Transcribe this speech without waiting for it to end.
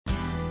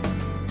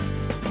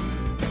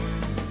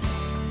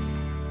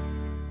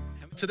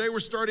Today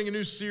we're starting a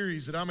new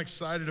series that I'm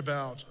excited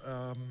about,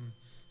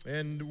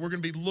 and we're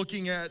going to be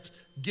looking at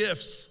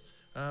gifts.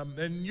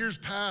 And years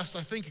past,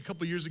 I think a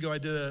couple years ago, I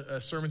did a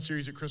sermon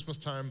series at Christmas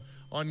time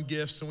on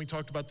gifts, and we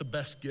talked about the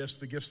best gifts,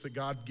 the gifts that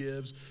God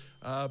gives.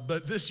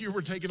 But this year, we're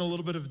taking a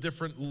little bit of a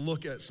different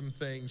look at some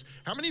things.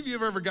 How many of you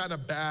have ever gotten a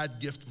bad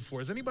gift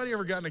before? Has anybody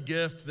ever gotten a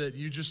gift that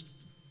you just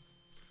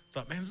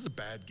thought, man, this is a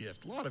bad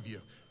gift? A lot of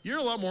you. You're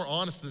a lot more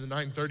honest than the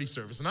 9:30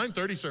 service. The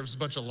 9:30 service is a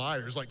bunch of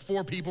liars. Like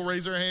 4 people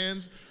raise their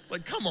hands.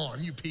 Like, come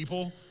on, you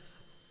people.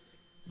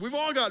 We've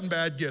all gotten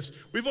bad gifts.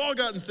 We've all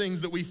gotten things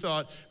that we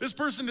thought, this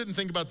person didn't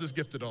think about this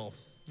gift at all,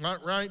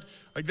 right?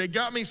 Like they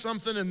got me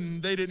something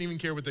and they didn't even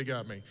care what they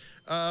got me.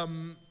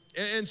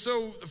 And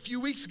so a few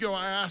weeks ago,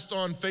 I asked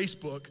on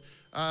Facebook,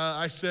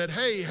 I said,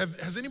 hey,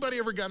 has anybody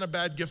ever gotten a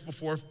bad gift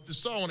before? If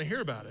so, I want to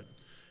hear about it.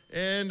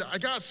 And I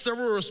got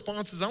several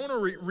responses. I want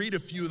to read a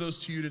few of those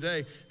to you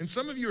today. And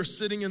some of you are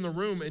sitting in the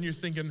room and you're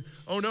thinking,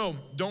 oh no,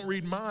 don't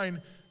read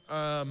mine.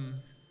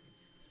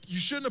 You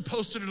shouldn't have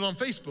posted it on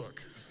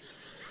Facebook.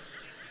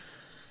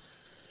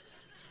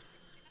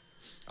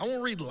 I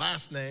won't read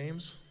last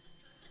names,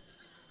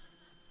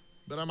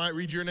 but I might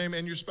read your name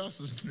and your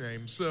spouse's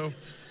name. So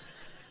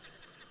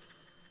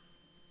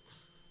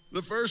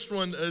the first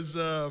one is,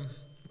 that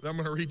I'm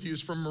going to read to you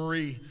is from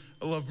Marie.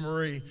 I love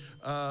Marie.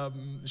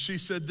 She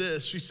said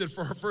this. She said,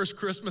 for her first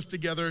Christmas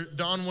together,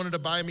 Dawn wanted to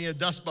buy me a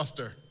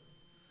dustbuster.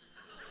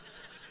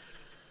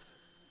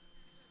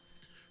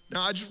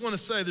 Now, I just want to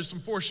say there's some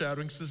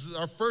foreshadowing. This is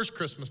our first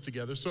Christmas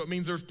together, so it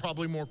means there's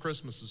probably more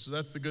Christmases, so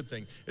that's the good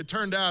thing. It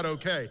turned out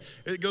okay.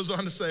 It goes on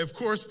to say, of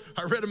course,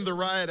 I read him the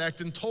riot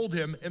act and told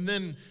him, and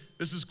then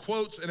this is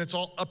quotes, and it's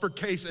all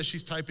uppercase as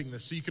she's typing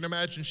this, so you can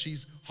imagine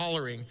she's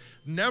hollering,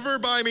 never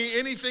buy me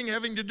anything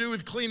having to do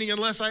with cleaning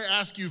unless I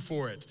ask you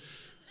for it.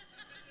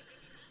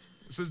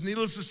 It says,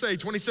 needless to say,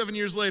 27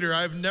 years later,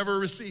 I've never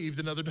received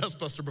another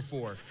dustbuster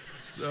before,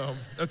 so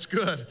that's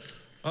good.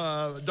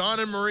 Dawn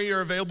and Marie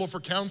are available for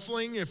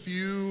counseling. If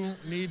you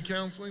need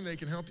counseling, they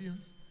can help you.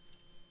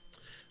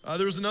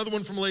 There was another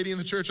one from a lady in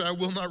the church. I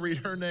will not read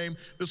her name.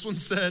 This one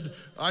said,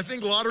 I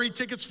think lottery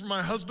tickets for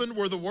my husband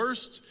were the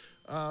worst.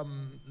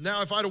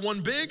 Now, if I'd have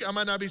won big, I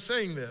might not be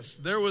saying this.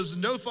 There was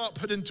no thought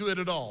put into it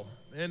at all.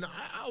 And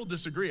I'll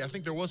disagree. I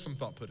think there was some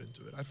thought put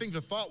into it. I think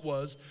the thought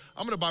was,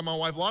 I'm going to buy my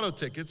wife lotto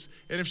tickets,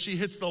 and if she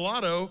hits the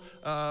lotto,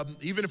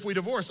 even if we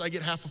divorce, I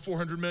get half of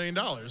 $400 million.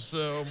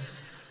 So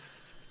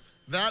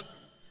that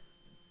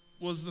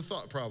was the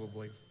thought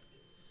probably.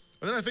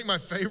 And then I think my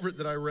favorite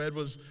that I read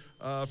was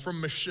from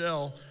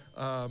Michelle.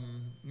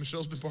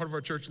 Michelle's been part of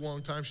our church a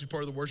long time. She's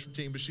part of the worship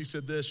team, but she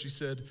said this. She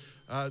said,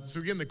 so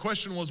again, the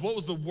question was, what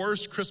was the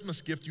worst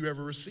Christmas gift you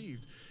ever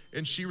received?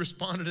 And she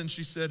responded and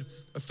she said,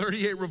 a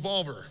 .38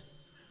 revolver.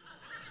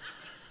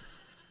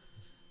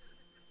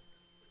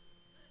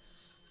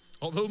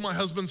 Although my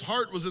husband's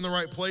heart was in the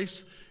right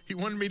place, he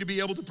wanted me to be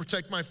able to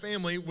protect my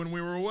family when we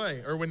were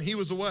away, or when he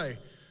was away.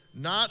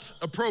 Not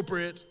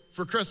appropriate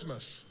for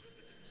Christmas.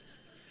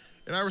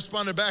 And I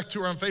responded back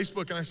to her on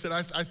Facebook and I said,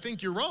 I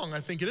think you're wrong. I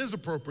think it is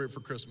appropriate for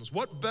Christmas.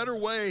 What better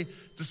way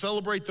to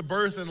celebrate the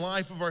birth and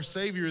life of our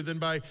Savior than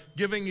by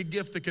giving a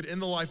gift that could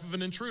end the life of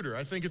an intruder?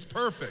 I think it's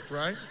perfect,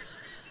 right?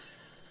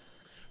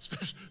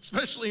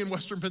 Especially in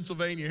Western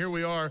Pennsylvania. Here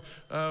we are.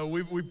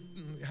 We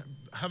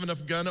have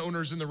enough gun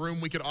owners in the room.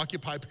 We could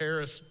occupy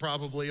Paris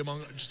probably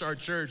among just our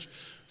church.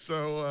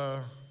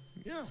 So,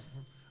 yeah.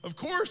 Of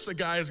course a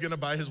guy is going to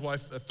buy his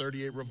wife a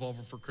 .38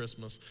 revolver for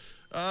Christmas.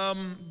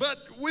 But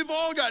we've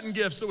all gotten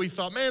gifts that we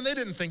thought, man, they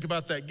didn't think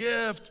about that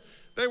gift.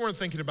 They weren't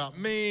thinking about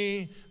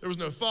me. There was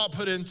no thought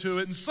put into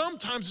it. And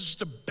sometimes it's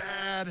just a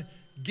bad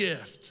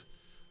gift.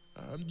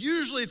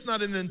 Usually it's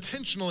not an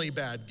intentionally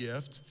bad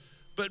gift,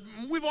 but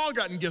we've all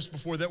gotten gifts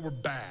before that were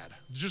bad,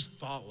 just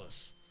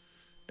thoughtless.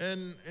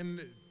 And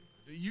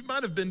you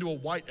might have been to a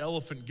white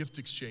elephant gift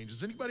exchange.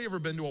 Has anybody ever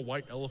been to a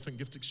white elephant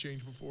gift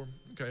exchange before?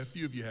 Okay, a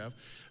few of you have.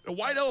 A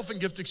white elephant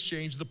gift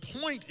exchange, the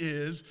point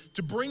is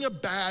to bring a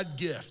bad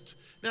gift.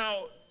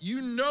 Now,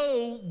 you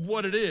know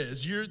what it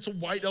is. It's a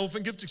white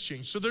elephant gift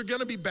exchange, so they're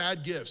gonna be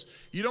bad gifts.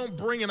 You don't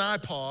bring an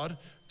iPod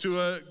to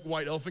a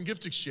white elephant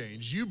gift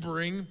exchange. You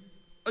bring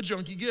a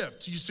junky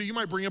gift. So you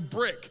might bring a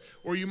brick,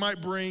 or you might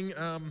bring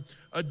a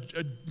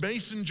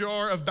mason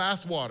jar of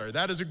bath water.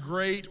 That is a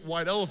great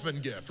white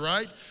elephant gift,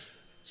 right?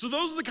 So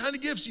those are the kind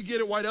of gifts you get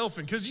at White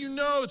Elephant, because you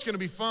know it's going to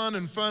be fun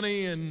and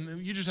funny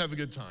and you just have a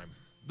good time.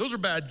 Those are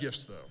bad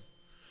gifts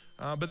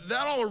though. But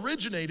that all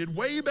originated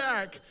way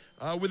back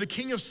with the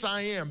king of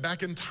Siam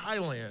back in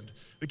Thailand.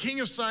 The king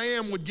of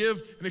Siam would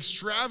give an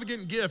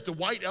extravagant gift, a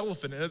white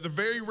elephant, a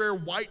very rare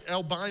white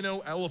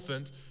albino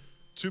elephant,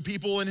 to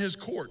people in his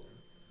court.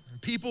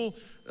 People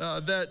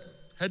that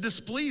had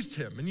displeased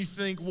him. And you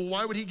think, well,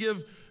 why would he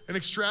give an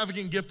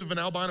extravagant gift of an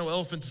albino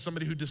elephant to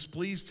somebody who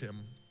displeased him?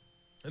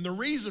 And the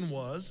reason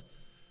was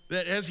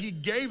that as he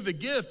gave the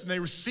gift and they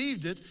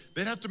received it,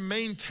 they'd have to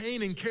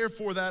maintain and care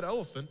for that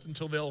elephant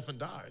until the elephant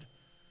died.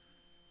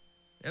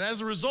 And as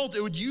a result,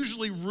 it would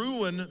usually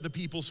ruin the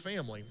people's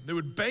family. They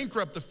would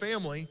bankrupt the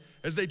family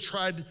as they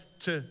tried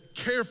to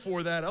care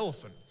for that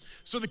elephant.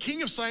 So the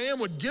king of Siam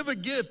would give a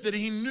gift that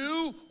he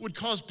knew would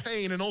cause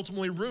pain and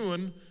ultimately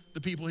ruin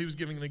the people he was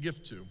giving the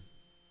gift to.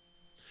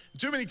 And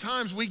too many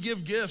times we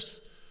give gifts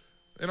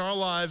in our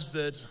lives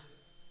that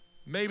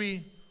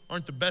maybe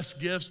aren't the best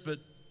gifts, but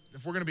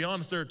if we're gonna be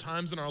honest, there are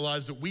times in our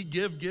lives that we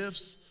give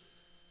gifts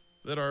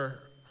that are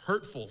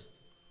hurtful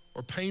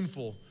or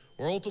painful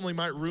or ultimately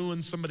might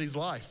ruin somebody's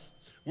life.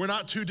 We're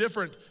not too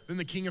different than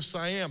the king of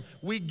Siam.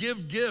 We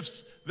give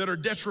gifts that are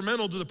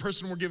detrimental to the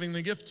person we're giving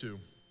the gift to.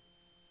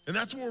 And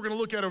that's what we're gonna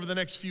look at over the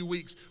next few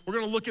weeks. We're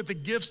gonna look at the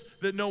gifts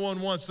that no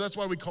one wants. So that's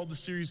why we called the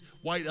series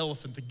White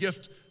Elephant, the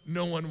gift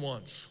no one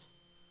wants.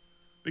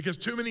 Because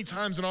too many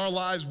times in our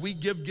lives, we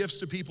give gifts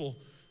to people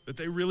that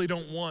they really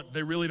don't want,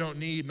 they really don't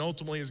need, and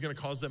ultimately is gonna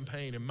cause them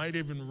pain and might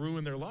even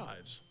ruin their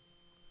lives.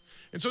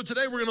 And so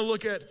today we're gonna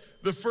look at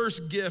the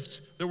first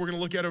gift that we're gonna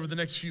look at over the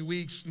next few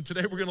weeks. And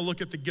today we're gonna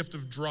look at the gift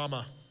of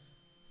drama.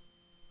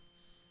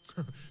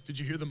 Did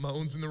you hear the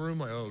moans in the room?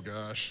 Like, oh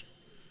gosh.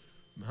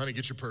 Honey,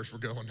 get your purse, we're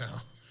going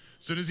now.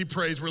 As soon as he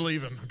prays, we're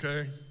leaving,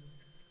 okay?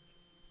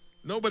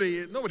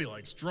 Nobody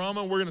likes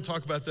drama. We're gonna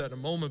talk about that in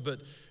a moment, but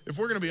if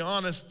we're gonna be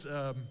honest,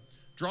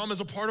 drama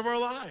is a part of our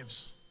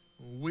lives.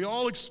 We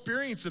all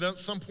experience it at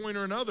some point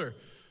or another.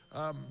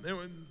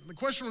 The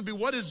question would be,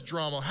 what is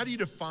drama? How do you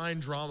define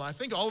drama? I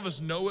think all of us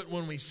know it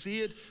when we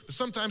see it, but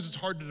sometimes it's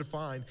hard to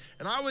define.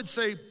 And I would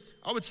say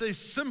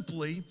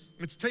simply,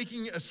 it's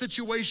taking a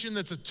situation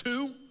that's a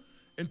 2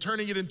 and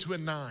turning it into a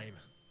 9.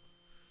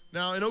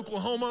 Now, in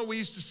Oklahoma, we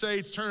used to say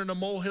it's turning a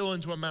molehill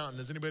into a mountain.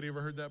 Has anybody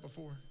ever heard that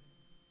before?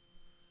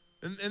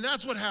 And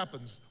that's what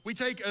happens. We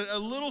take a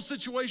little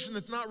situation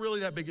that's not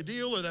really that big a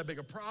deal or that big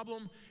a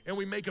problem, and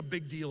we make a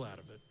big deal out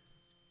of it.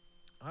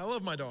 I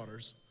love my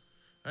daughters.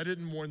 I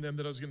didn't warn them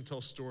that I was gonna tell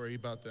a story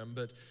about them,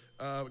 but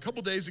a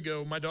couple days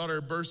ago, my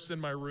daughter burst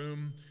in my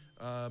room.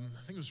 I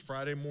think it was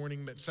Friday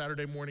morning,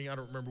 Saturday morning, I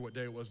don't remember what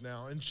day it was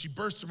now. And she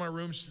burst in my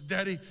room, she said,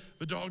 "Daddy,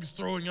 the dog's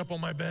throwing up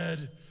on my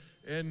bed."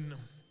 And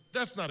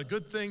that's not a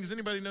good thing. Does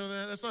anybody know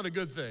that? That's not a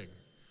good thing.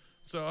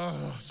 So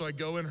I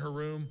go in her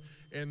room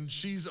and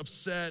she's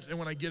upset. And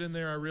when I get in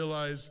there, I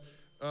realize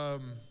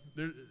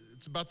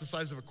it's about the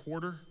size of a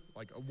quarter,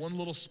 like one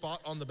little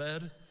spot on the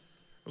bed.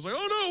 I was like,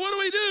 "Oh no, what do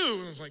we do?"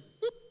 And I was like,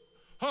 "Whoop.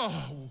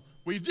 Oh,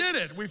 we did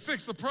it. We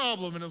fixed the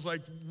problem." And it's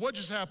like, what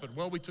just happened?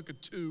 Well, we took a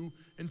 2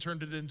 and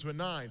turned it into a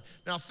 9.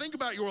 Now think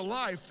about your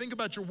life, think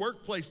about your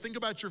workplace, think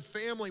about your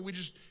family. We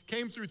just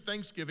came through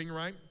Thanksgiving,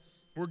 right?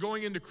 We're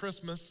going into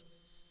Christmas.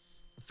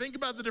 Think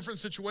about the different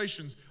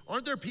situations.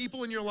 Aren't there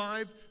people in your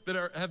life that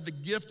have the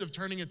gift of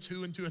turning a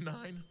 2 into a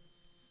 9?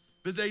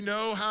 That they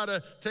know how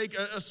to take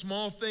a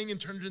small thing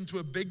and turn it into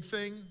a big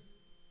thing?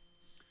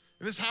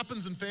 And this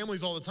happens in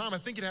families all the time. I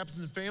think it happens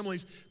in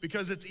families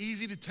because it's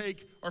easy to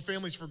take our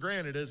families for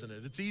granted, isn't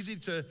it? It's easy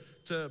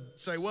to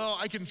say, well,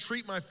 I can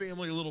treat my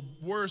family a little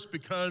worse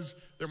because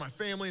they're my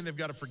family and they've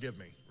got to forgive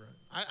me.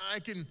 Right?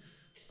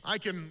 I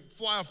can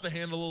fly off the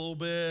handle a little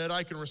bit.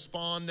 I can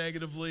respond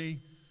negatively.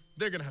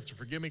 They're going to have to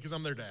forgive me because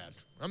I'm their dad.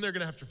 They're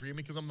going to have to forgive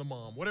me because I'm the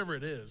mom, whatever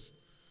it is.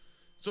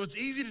 So it's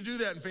easy to do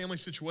that in family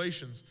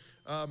situations.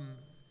 A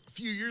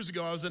few years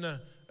ago, I was at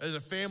a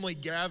family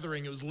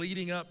gathering. It was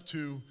leading up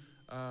to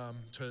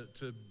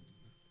the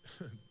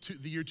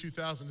year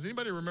 2000. Does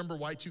anybody remember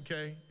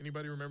Y2K?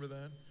 Anybody remember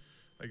that?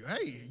 Like,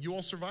 hey, you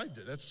all survived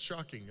it. That's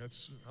shocking.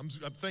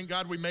 Thank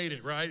God we made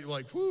it, right?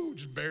 Like, whoo,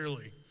 just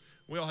barely.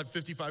 We all had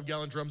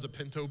 55-gallon drums of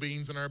pinto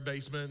beans in our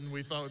basement, and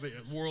we thought the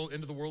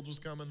end of the world was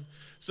coming.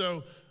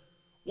 So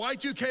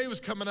Y2K was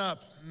coming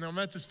up, and I'm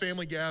at this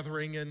family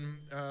gathering, and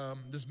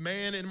this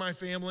man in my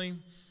family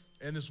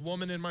and this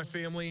woman in my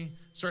family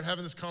started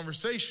having this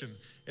conversation.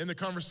 And the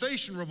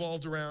conversation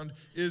revolved around,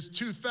 is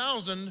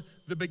 2000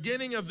 the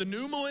beginning of the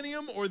new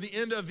millennium or the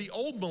end of the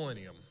old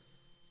millennium?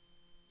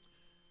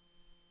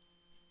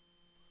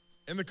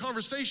 And the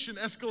conversation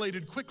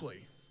escalated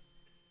quickly.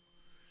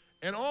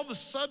 And all of a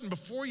sudden,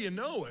 before you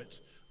know it,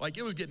 like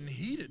it was getting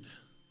heated.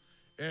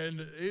 And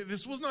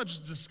this was not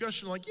just a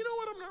discussion like, you know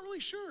what, I'm not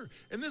really sure.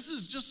 And this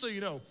is, just so you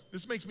know,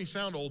 this makes me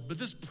sound old, but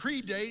this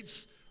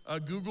predates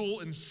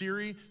Google and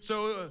Siri.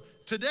 So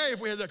today, if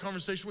we had that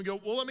conversation, we go,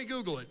 well, let me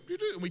Google it.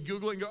 And we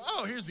Google it and go,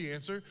 oh, here's the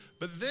answer.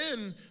 But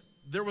then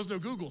there was no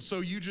Google,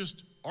 so you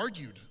just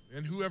argued,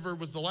 and whoever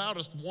was the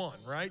loudest won,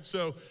 right?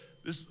 So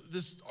this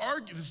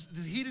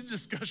heated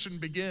discussion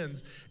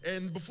begins,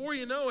 and before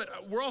you know it,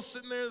 we're all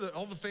sitting there,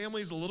 all the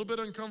family's a little bit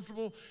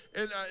uncomfortable,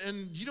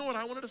 and you know what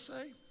I wanted to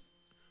say?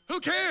 Who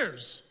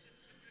cares?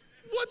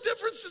 What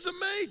difference does it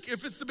make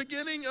if it's the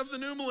beginning of the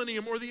new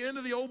millennium or the end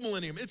of the old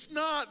millennium? It's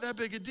not that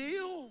big a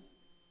deal.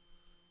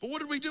 But what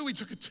did we do? We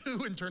took a 2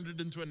 and turned it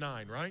into a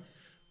 9, right?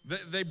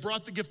 They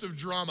brought the gift of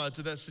drama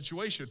to that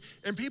situation.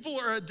 And people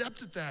are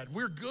adept at that.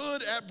 We're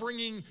good at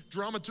bringing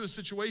drama to a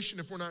situation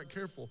if we're not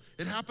careful.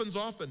 It happens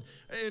often.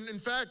 And in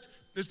fact,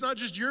 it's not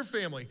just your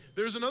family.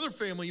 There's another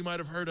family you might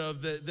have heard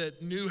of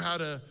that knew how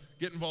to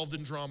get involved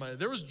in drama.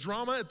 There was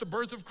drama at the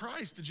birth of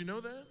Christ. Did you know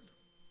that?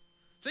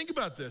 Think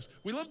about this.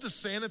 We love to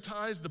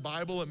sanitize the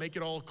Bible and make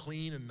it all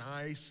clean and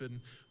nice.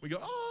 And we go,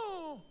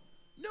 oh,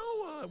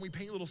 Noah, what? We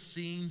paint little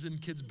scenes in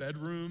kids'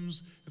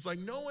 bedrooms. It's like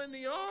Noah in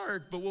the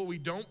ark, but what we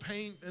don't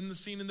paint in the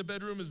scene in the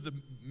bedroom is the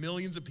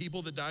millions of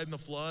people that died in the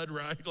flood,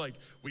 right? Like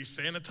we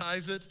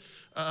sanitize it.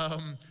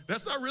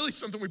 That's not really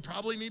something we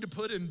probably need to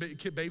put in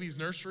babies'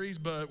 nurseries,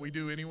 but we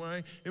do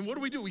anyway. And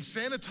what do? We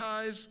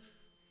sanitize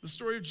the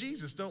story of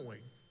Jesus, don't we?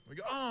 We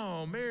go,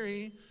 oh,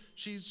 Mary,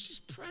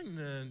 she's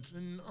pregnant,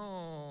 and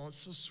oh, it's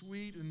so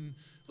sweet, and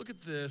look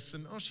at this,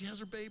 and oh, she has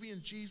her baby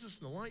in Jesus,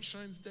 and the light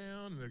shines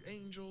down, and the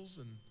angels,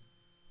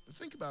 but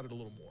think about it a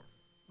little more.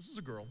 This is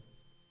a girl,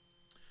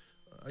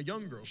 a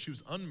young girl. She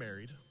was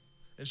unmarried,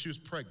 and she was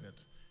pregnant,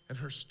 and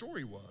her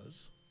story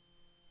was,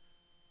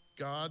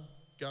 God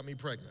got me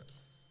pregnant.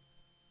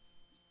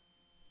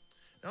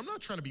 Now, I'm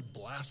not trying to be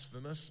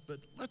blasphemous, but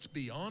let's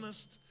be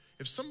honest.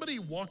 If somebody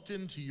walked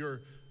into your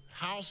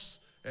house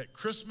at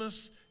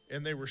Christmas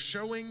and they were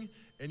showing,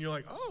 and you're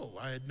like, oh,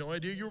 I had no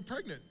idea you were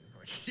pregnant. You're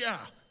like, yeah,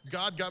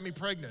 God got me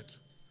pregnant.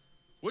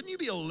 Wouldn't you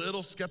be a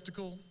little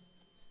skeptical?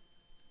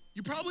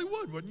 You probably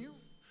would, wouldn't you?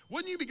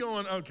 Wouldn't you be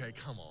going, okay,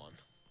 come on,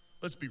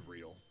 let's be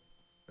real.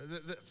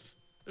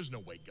 There's no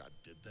way God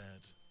did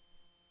that.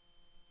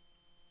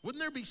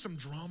 Wouldn't there be some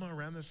drama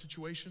around that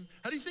situation?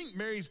 How do you think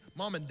Mary's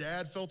mom and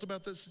dad felt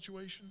about that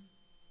situation?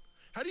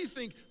 How do you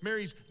think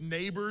Mary's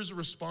neighbors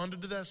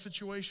responded to that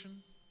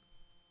situation?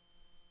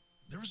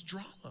 There was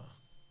drama.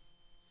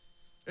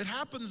 It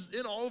happens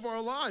in all of our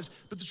lives.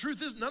 But the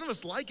truth is, none of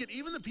us like it.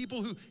 Even the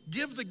people who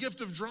give the gift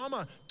of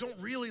drama don't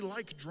really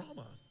like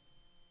drama.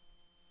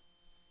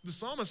 The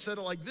psalmist said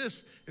it like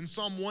this in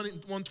Psalm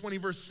 120,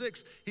 verse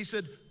 6. He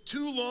said,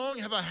 too long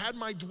have I had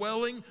my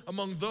dwelling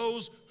among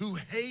those who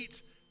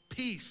hate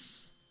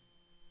peace.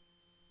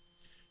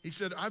 He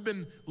said, I've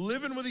been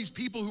living with these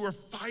people who are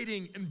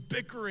fighting and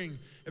bickering,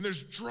 and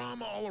there's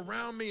drama all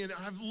around me, and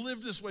I've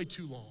lived this way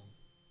too long.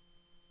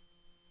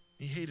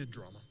 He hated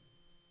drama.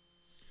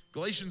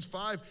 Galatians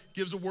 5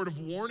 gives a word of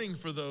warning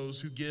for those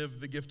who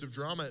give the gift of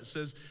drama. It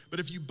says, but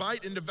if you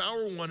bite and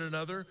devour one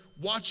another,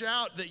 watch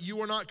out that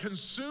you are not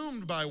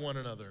consumed by one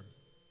another.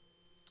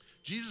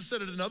 Jesus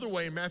said it another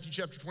way in Matthew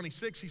chapter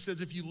 26. He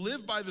says, if you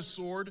live by the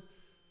sword,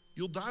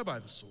 you'll die by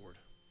the sword.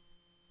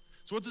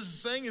 So what this is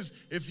saying is,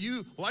 if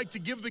you like to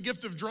give the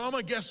gift of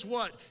drama, guess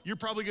what? You're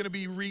probably going to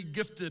be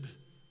re-gifted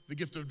the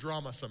gift of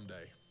drama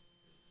someday.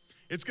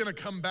 It's going to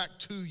come back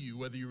to you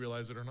whether you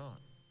realize it or not.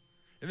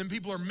 And then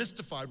people are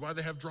mystified why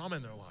they have drama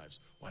in their lives.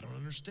 Well, I don't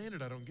understand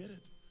it. I don't get it.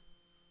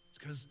 It's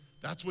because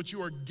that's what you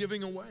are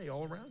giving away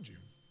all around you.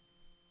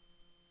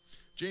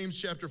 James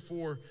chapter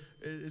 4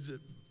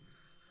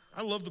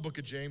 I love the book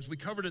of James. We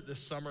covered it this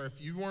summer. If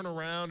you weren't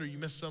around or you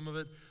missed some of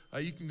it,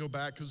 you can go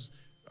back because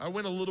I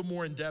went a little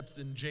more in depth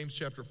in James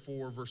chapter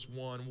 4, verse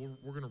 1.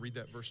 We're going to read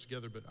that verse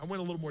together, but I went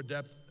a little more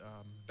depth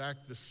back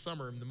this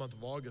summer in the month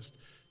of August.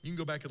 You can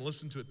go back and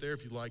listen to it there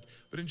if you'd like.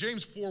 But in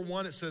James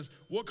 4:1, it says,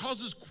 what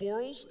causes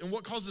quarrels and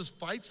what causes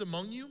fights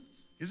among you?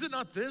 Is it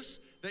not this,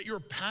 that your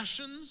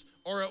passions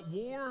are at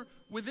war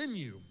within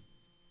you?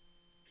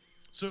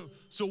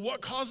 So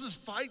what causes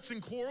fights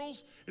and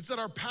quarrels? It's that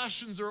our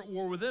passions are at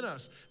war within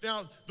us.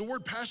 Now, the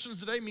word passions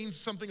today means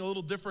something a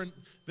little different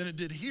than it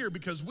did here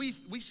because we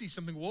see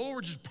something, well,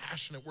 we're just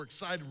passionate, we're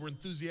excited, we're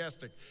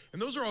enthusiastic.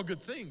 And those are all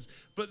good things.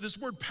 But this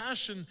word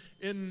passion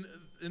in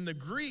the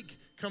Greek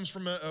comes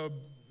from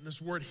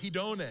this word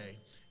hedone.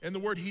 And the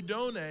word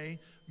hedone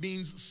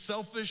means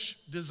selfish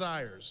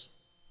desires.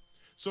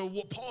 So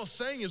what Paul is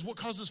saying is, what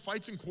causes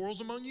fights and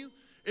quarrels among you?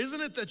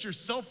 Isn't it that your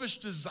selfish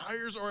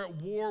desires are at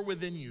war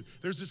within you?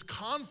 There's this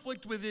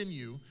conflict within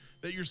you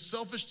that your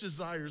selfish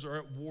desires are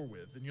at war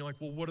with. And you're like,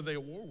 well, what are they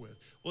at war with?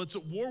 Well, it's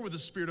at war with the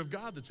Spirit of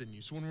God that's in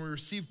you. So when we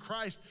receive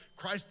Christ,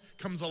 Christ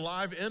comes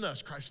alive in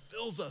us. Christ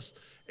fills us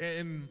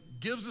and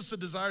gives us a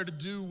desire to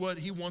do what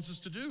he wants us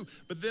to do.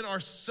 But then our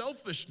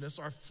selfishness,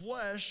 our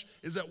flesh,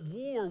 is at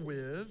war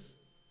with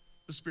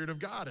the Spirit of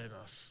God in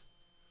us.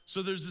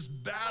 So there's this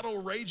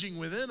battle raging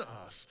within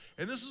us.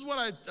 And this is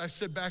what I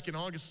said back in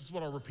August. This is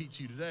what I'll repeat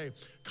to you today.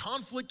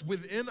 Conflict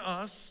within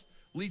us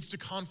leads to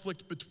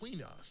conflict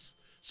between us.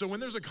 So when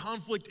there's a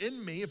conflict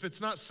in me, if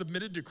it's not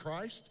submitted to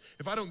Christ,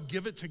 if I don't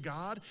give it to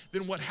God,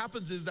 then what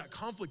happens is that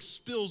conflict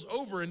spills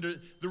over into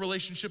the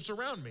relationships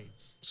around me.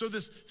 So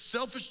this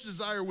selfish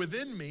desire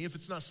within me, if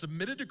it's not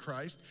submitted to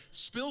Christ,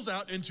 spills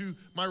out into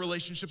my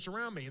relationships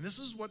around me. And this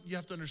is what you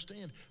have to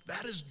understand.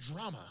 That is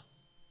drama.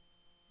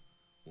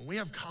 When we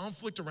have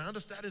conflict around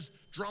us, that is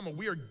drama.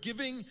 We are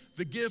giving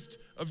the gift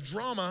of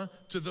drama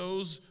to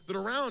those that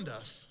are around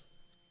us.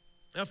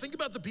 Now think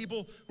about the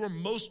people who are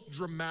most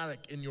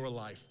dramatic in your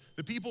life,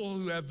 the people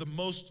who have the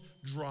most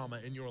drama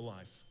in your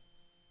life.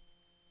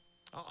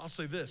 I'll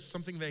say this,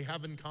 something they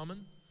have in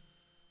common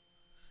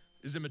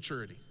is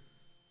immaturity.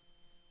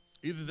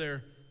 Either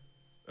they're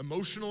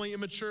emotionally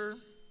immature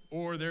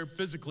or they're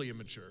physically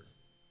immature.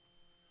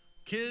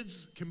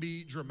 Kids can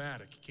be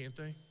dramatic, can't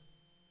they?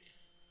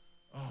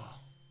 Oh,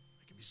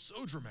 they can be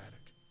so dramatic.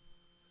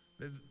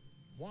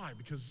 Why?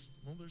 Because,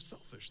 well, they're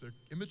selfish. They're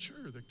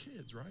immature. They're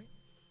kids, right?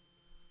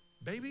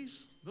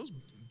 Babies, those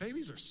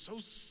babies are so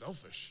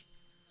selfish.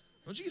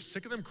 Don't you get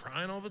sick of them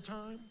crying all the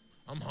time?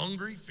 I'm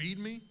hungry, feed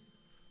me.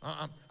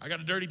 I got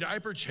a dirty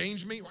diaper,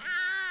 change me.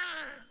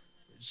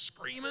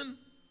 Screaming.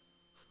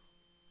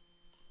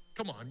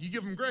 Come on, you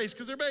give them grace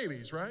because they're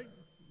babies, right?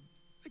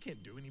 They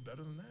can't do any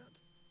better than that.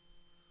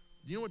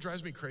 You know what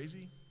drives me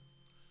crazy?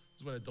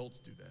 Is when adults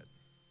do that.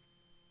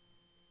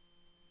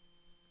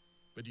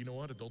 But you know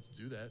what? Adults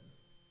do that.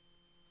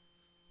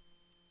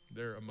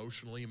 They're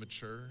emotionally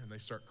immature and they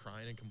start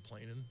crying and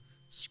complaining,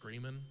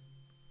 screaming.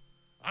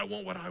 I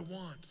want what I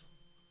want.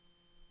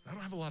 I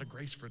don't have a lot of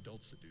grace for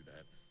adults that do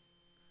that.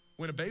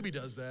 When a baby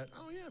does that,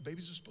 oh yeah,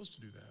 babies are supposed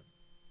to do that.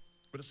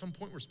 But at some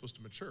point we're supposed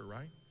to mature,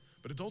 right?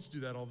 But adults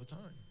do that all the time.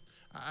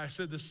 I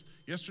said this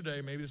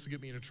yesterday, maybe this will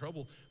get me into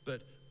trouble,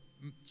 but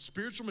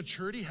spiritual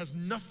maturity has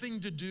nothing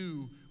to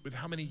do with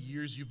how many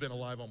years you've been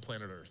alive on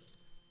planet Earth.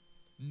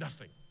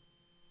 Nothing.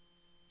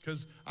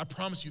 Because I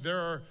promise you, there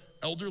are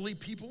elderly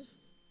people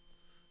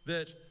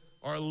that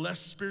are less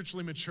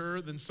spiritually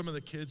mature than some of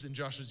the kids in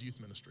Josh's youth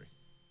ministry.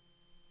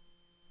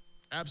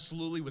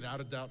 Absolutely, without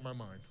a doubt in my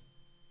mind.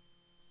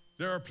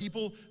 There are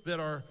people that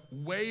are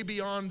way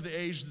beyond the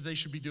age that they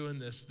should be doing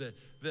this, that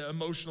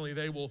emotionally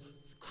they will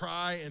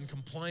cry and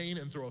complain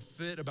and throw a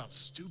fit about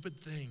stupid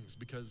things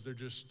because they're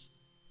just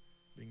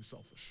being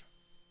selfish.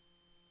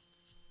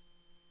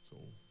 So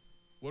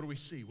what do we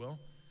see? Well,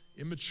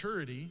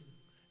 immaturity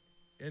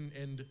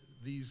and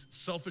these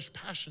selfish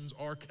passions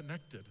are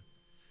connected.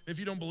 If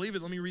you don't believe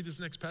it, let me read this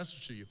next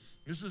passage to you.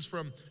 This is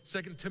from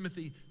 2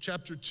 Timothy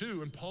chapter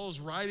 2, and Paul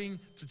is writing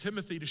to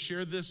Timothy to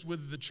share this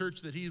with the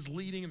church that he's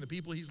leading and the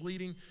people he's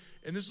leading.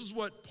 And this is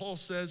what Paul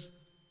says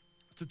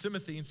to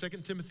Timothy in 2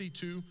 Timothy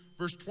 2,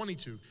 verse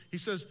 22. He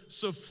says,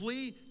 so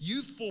flee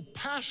youthful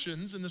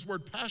passions, and this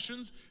word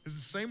passions is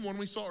the same one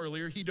we saw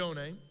earlier,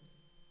 hedone.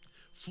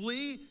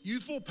 Flee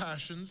youthful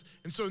passions,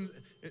 and so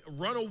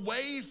run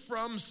away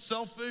from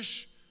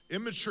selfish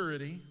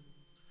immaturity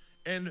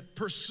and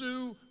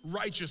pursue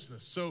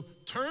righteousness. So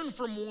turn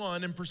from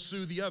one and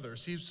pursue the other.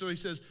 So he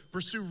says,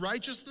 pursue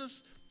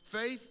righteousness,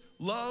 faith,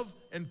 love,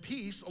 and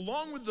peace,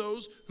 along with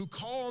those who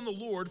call on the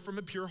Lord from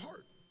a pure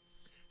heart.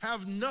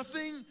 Have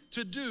nothing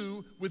to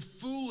do with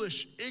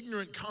foolish,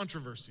 ignorant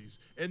controversies,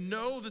 and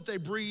know that they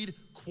breed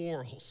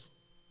quarrels.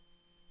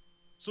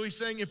 So he's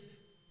saying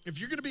if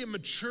you're gonna be a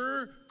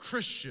mature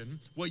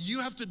Christian, what you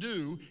have to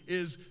do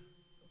is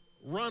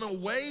run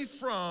away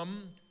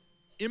from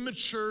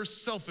immature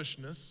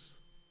selfishness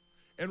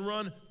and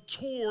run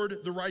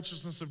toward the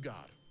righteousness of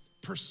God.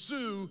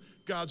 Pursue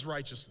God's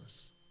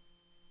righteousness.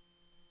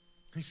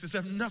 He says,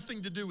 have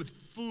nothing to do with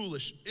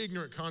foolish,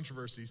 ignorant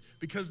controversies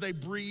because they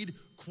breed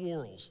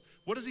quarrels.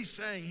 What is he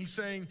saying? He's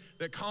saying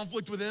that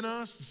conflict within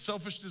us, the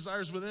selfish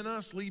desires within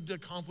us lead to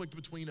conflict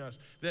between us.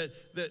 That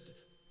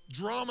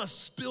drama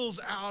spills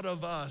out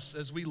of us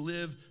as we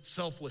live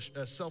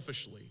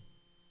selfishly.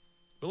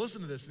 But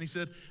listen to this, and he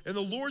said, and the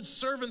Lord's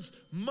servants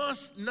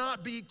must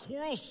not be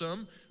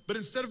quarrelsome, but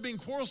instead of being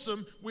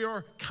quarrelsome, we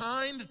are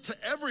kind to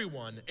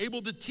everyone,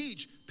 able to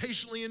teach,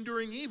 patiently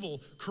enduring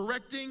evil,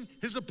 correcting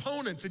his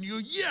opponents. And you go,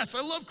 yes,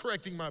 I love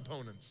correcting my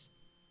opponents.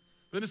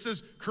 Then it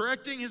says,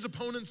 correcting his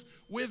opponents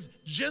with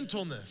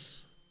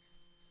gentleness.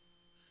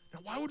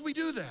 Now, why would we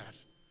do that?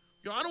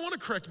 You know, I don't want to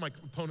correct my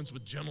opponents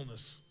with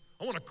gentleness.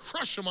 I want to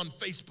crush them on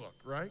Facebook,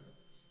 right?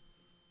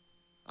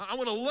 I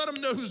want to let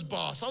them know who's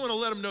boss. I want to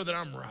let them know that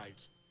I'm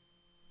right.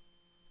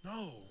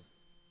 No,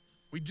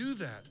 we do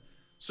that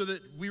so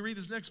that we read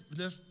this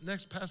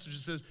next passage. It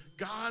says,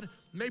 God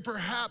may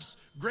perhaps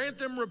grant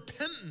them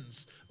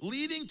repentance,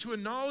 leading to a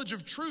knowledge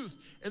of truth,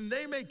 and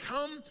they may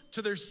come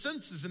to their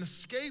senses and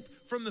escape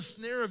from the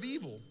snare of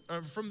evil,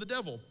 from the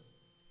devil,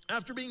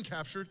 after being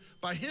captured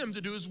by him to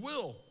do his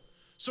will.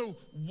 So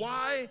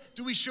why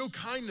do we show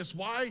kindness?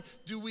 Why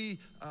do we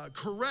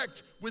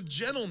correct with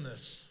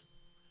gentleness?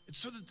 It's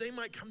so that they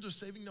might come to a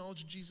saving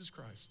knowledge of Jesus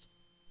Christ.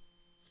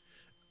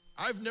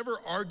 I've never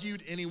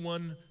argued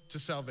anyone to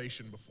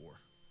salvation before.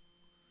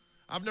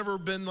 I've never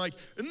been like,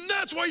 and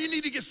that's why you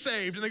need to get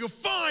saved. And they go,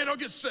 fine, I'll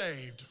get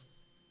saved.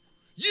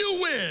 You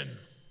win,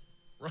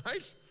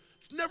 right?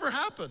 It's never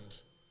happened.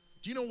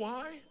 Do you know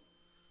why?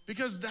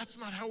 Because that's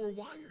not how we're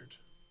wired.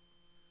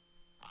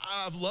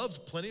 I've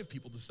loved plenty of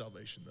people to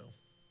salvation, though.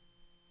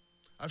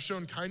 I've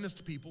shown kindness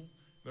to people.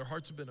 Their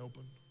hearts have been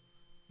opened.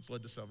 It's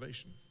led to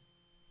salvation.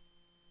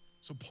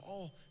 So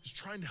Paul is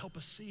trying to help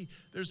us see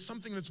there's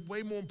something that's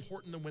way more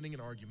important than winning an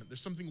argument. There's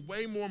something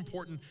way more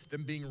important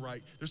than being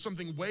right. There's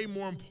something way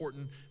more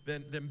important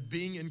than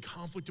being in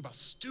conflict about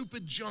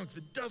stupid junk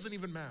that doesn't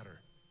even matter.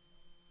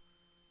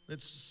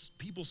 It's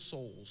people's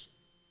souls.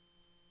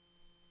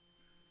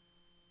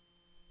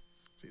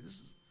 See,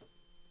 this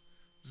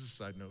is a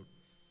side note.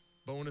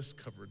 Bonus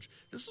coverage.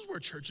 This is where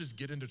churches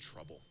get into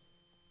trouble,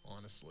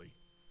 honestly.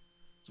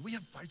 So we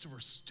have fights over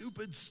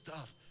stupid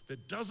stuff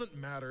that doesn't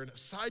matter, and it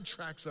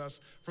sidetracks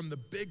us from the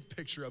big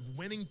picture of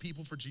winning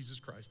people for Jesus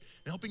Christ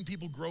and helping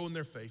people grow in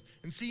their faith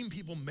and seeing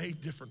people made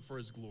different for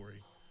his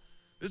glory.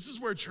 This is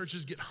where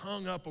churches get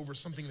hung up over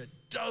something that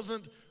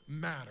doesn't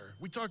matter.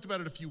 We talked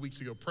about it a few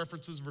weeks ago,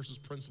 preferences versus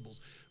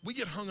principles. We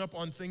get hung up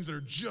on things that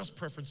are just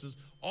preferences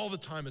all the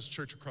time as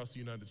church across the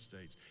United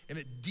States. And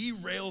it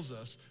derails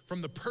us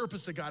from the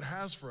purpose that God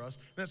has for us,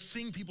 and that's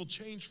seeing people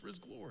change for his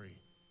glory.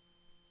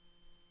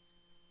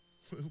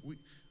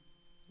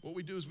 What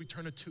we do is we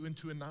turn a 2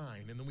 into a 9,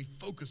 and then we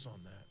focus on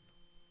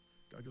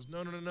that. God goes,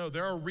 no.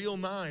 There are real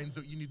 9s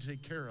that you need to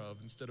take care of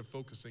instead of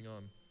focusing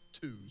on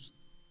 2s.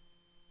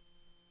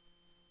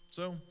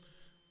 So,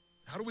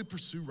 how do we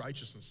pursue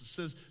righteousness? It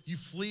says you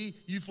flee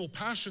youthful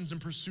passions and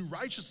pursue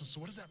righteousness. So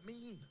what does that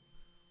mean?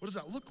 What does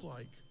that look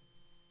like?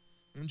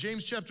 In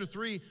James chapter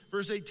 3,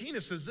 verse 18,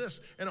 it says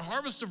this, and a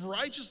harvest of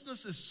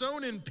righteousness is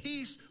sown in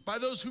peace by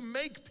those who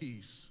make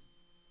peace.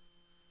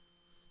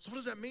 So what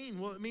does that mean?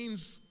 Well, it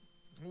means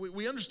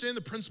we understand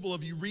the principle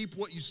of you reap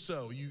what you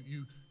sow.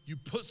 You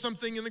put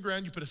something in the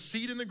ground, you put a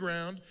seed in the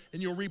ground,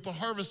 and you'll reap a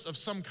harvest of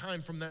some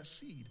kind from that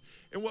seed.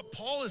 And what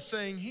Paul is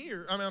saying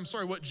here,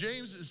 what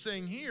James is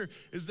saying here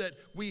is that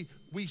we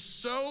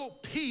sow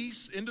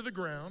peace into the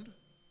ground,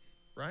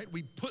 right?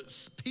 We put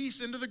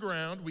peace into the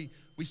ground, we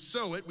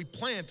sow it, we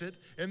plant it,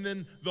 and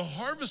then the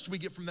harvest we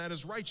get from that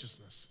is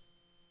righteousness.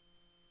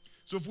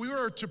 So if we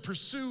are to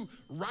pursue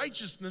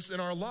righteousness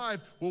in our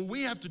life, what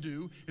we have to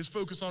do is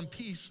focus on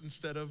peace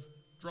instead of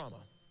drama.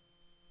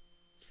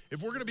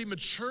 If we're going to be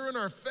mature in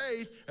our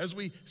faith, as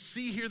we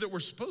see here that we're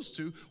supposed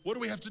to, what do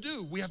we have to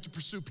do? We have to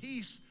pursue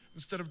peace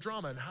instead of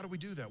drama. And how do we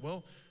do that?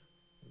 Well,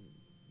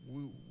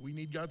 we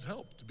need God's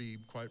help, to be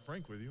quite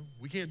frank with you.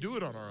 We can't do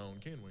it on our own,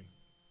 can we?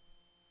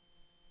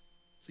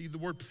 See, the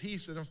word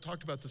peace, and I've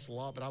talked about this a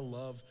lot, but I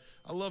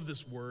love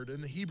this word.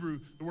 In the Hebrew,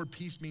 the word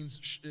peace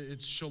means,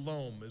 it's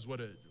shalom is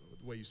the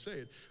way you say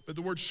it. But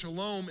the word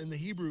shalom in the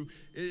Hebrew,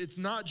 it's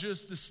not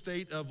just the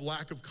state of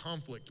lack of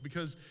conflict,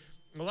 because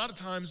a lot of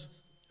times,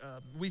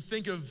 we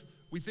think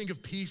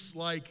of peace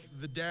like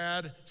the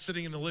dad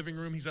sitting in the living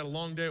room. He's had a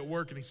long day at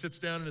work and he sits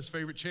down in his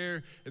favorite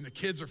chair and the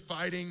kids are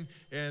fighting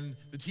and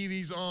the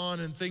TV's on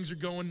and things are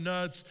going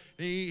nuts.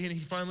 And he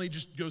finally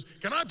just goes,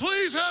 can I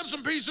please have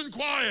some peace and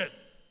quiet?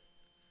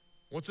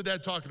 What's the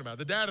dad talking about?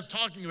 The dad is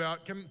talking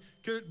about, can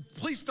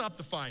please stop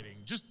the fighting.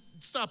 Just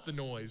stop the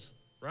noise,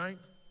 right?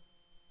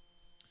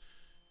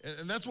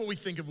 And that's what we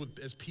think of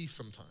as peace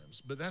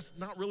sometimes. But that's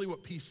not really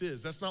what peace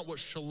is. That's not what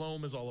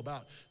shalom is all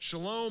about.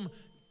 Shalom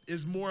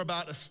is more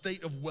about a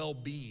state of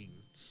well-being.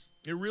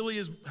 It really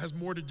has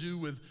more to do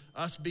with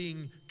us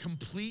being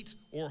complete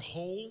or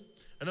whole.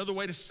 Another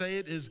way to say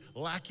it is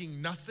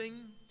lacking nothing.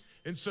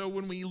 And so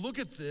when we look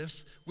at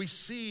this, we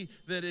see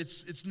that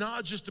it's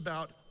not just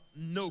about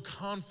no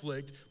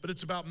conflict, but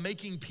it's about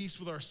making peace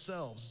with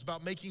ourselves. It's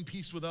about making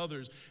peace with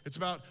others. It's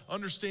about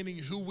understanding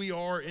who we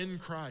are in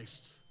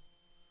Christ.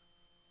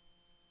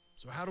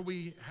 So how do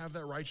we have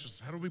that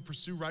righteousness? How do we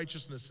pursue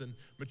righteousness and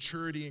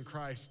maturity in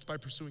Christ? It's by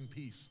pursuing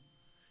peace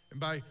and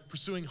by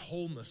pursuing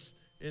wholeness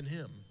in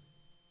him.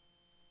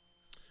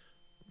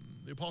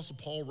 The Apostle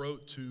Paul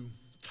wrote to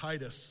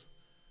Titus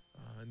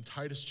in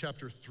Titus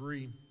chapter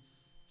 3.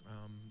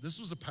 This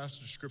was a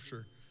passage of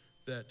scripture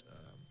that,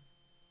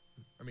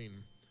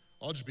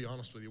 I'll just be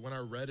honest with you. When I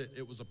read it,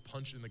 it was a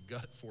punch in the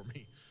gut for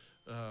me.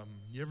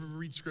 You ever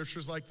read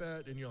scriptures like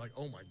that and you're like,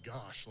 oh my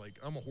gosh, like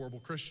I'm a horrible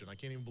Christian. I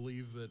can't even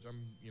believe that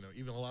I'm,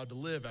 even allowed to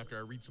live after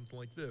I read something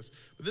like this.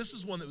 But this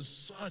is one that was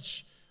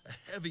such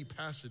a heavy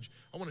passage.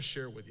 I want to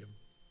share with you.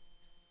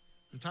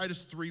 In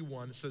Titus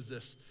 3:1, it says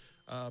this.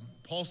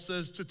 Paul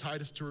says to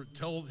Titus to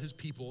tell his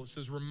people, it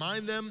says,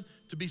 remind them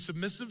to be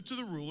submissive to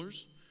the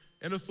rulers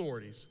and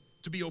authorities,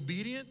 to be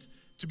obedient,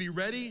 to be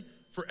ready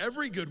for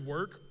every good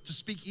work, to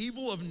speak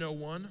evil of no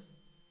one.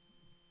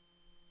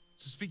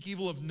 To speak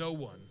evil of no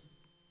one.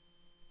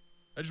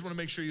 I just want to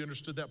make sure you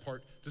understood that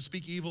part. To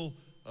speak evil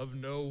of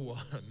no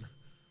one.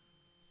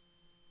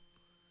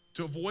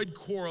 To avoid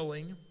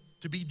quarreling,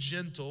 to be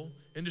gentle,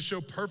 and to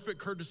show perfect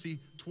courtesy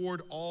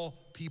toward all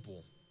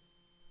people.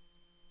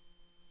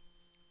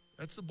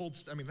 That's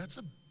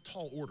a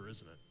tall order,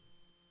 isn't it?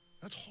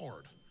 That's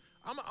hard.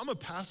 I'm a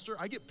pastor.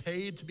 I get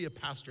paid to be a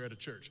pastor at a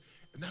church,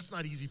 and that's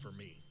not easy for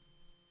me.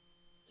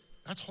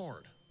 That's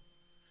hard.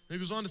 And he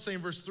goes on to say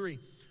in verse 3,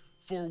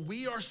 for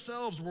we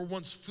ourselves were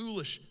once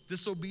foolish,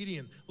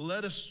 disobedient,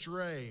 led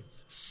astray,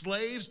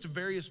 slaves to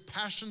various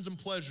passions and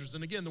pleasures.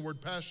 And again, the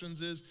word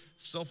passions is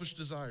selfish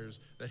desires,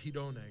 that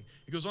hedone.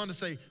 He goes on to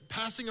say,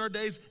 passing our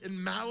days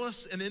in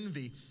malice and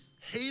envy,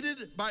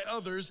 hated by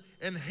others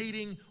and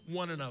hating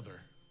one another.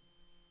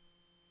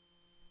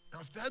 Now,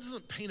 if that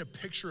doesn't paint a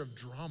picture of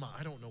drama,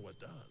 I don't know what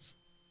does.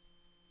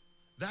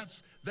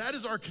 That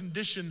is our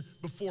condition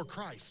before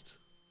Christ.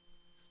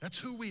 That's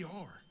who we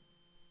are.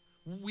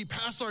 We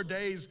pass our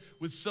days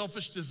with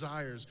selfish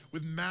desires,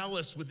 with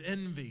malice, with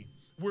envy.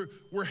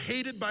 We're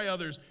hated by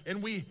others,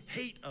 and we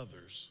hate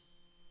others.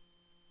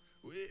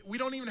 We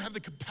don't even have the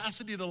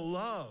capacity to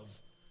love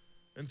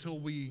until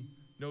we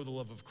know the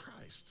love of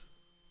Christ.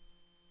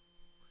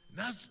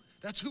 And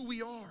that's who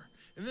we are.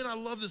 And then I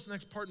love this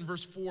next part in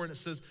verse 4, and it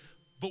says,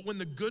 but when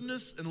the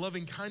goodness and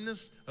loving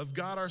kindness of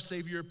God our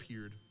Savior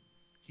appeared,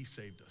 he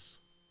saved us.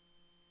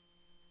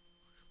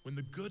 When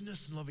the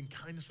goodness and loving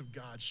kindness of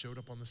God showed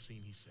up on the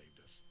scene, he saved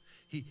us.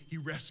 He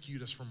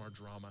rescued us from our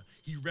drama.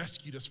 He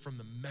rescued us from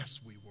the mess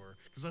we were.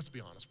 Because let's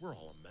be honest, we're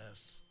all a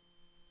mess.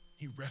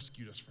 He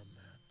rescued us from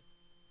that.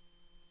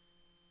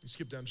 You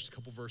skip down just a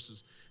couple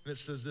verses, and it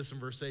says this in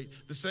verse 8.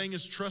 The saying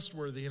is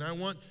trustworthy, and I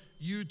want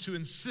you to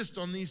insist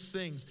on these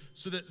things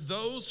so that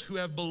those who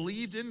have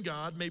believed in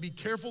God may be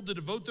careful to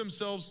devote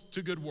themselves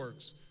to good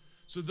works.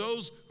 So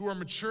those who are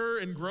mature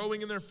and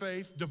growing in their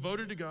faith,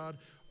 devoted to God,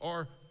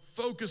 are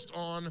focused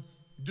on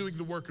doing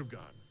the work of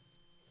God.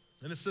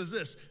 And it says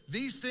this,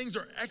 these things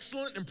are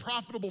excellent and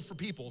profitable for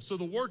people. So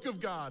the work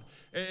of God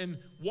and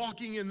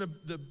walking in the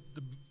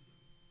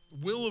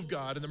will of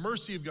God and the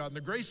mercy of God and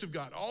the grace of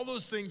God, all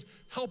those things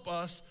help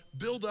us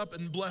build up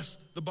and bless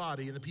the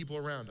body and the people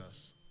around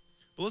us.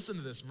 But listen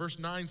to this, verse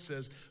 9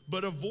 says,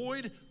 but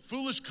avoid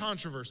foolish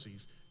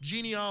controversies,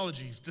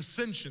 genealogies,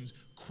 dissensions,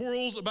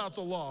 quarrels about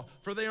the law,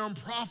 for they are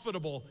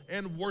unprofitable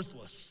and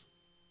worthless.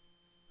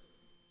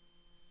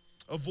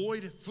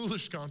 Avoid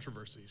foolish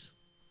controversies.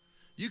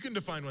 You can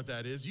define what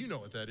that is. You know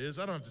what that is.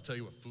 I don't have to tell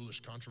you what foolish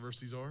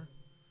controversies are. It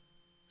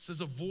says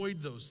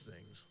avoid those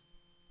things.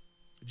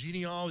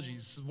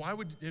 Genealogies, why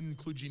would it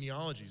include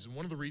genealogies? And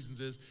one of the reasons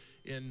is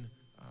in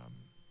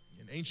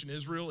ancient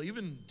Israel,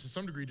 even to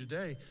some degree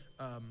today,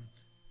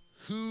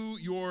 who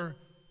your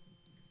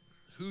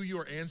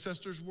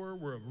ancestors were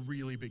a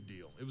really big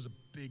deal. It was a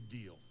big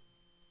deal.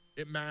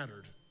 It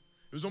mattered.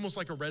 It was almost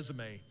like a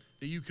resume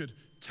that you could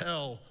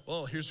tell,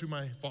 well, here's who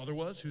my father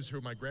was, here's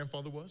who my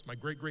grandfather was, my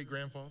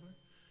great-great-grandfather.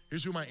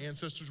 Here's who my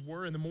ancestors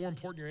were, and the more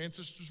important your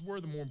ancestors were,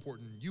 the more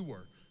important you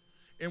were.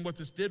 And what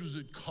this did was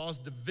it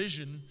caused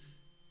division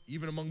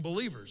even among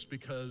believers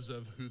because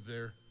of who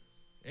their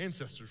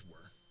ancestors were.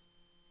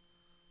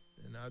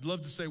 And I'd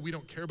love to say we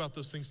don't care about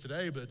those things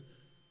today, but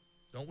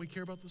don't we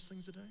care about those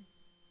things today?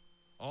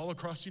 All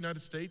across the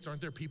United States,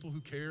 aren't there people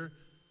who care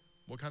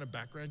what kind of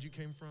background you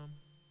came from,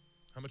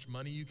 how much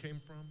money you came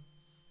from,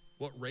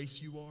 what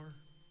race you are?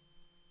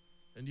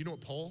 And you know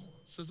what Paul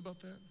says about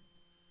that?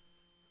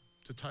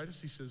 To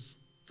Titus, he says,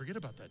 forget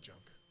about that junk.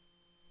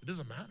 It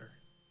doesn't matter.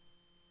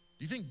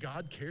 Do you think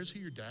God cares who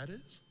your dad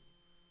is?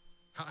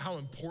 How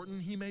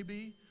important he may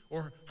be?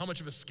 Or how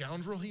much of a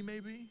scoundrel he may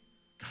be?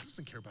 God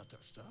doesn't care about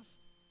that stuff.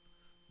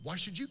 Why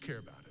should you care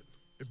about it?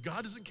 If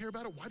God doesn't care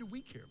about it, why do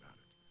we care about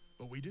it?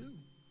 But we do.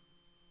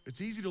 It's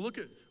easy to look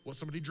at what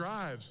somebody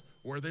drives,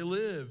 where they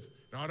live,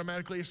 and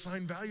automatically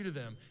assign value to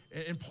them.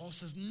 And Paul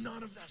says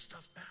none of that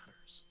stuff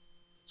matters.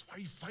 So why are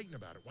you fighting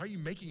about it? Why are you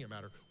making it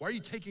matter? Why are you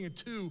taking a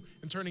 2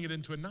 and turning it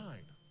into a 9?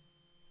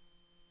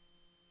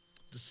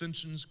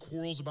 Dissensions,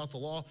 quarrels about the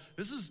law.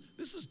 This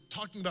is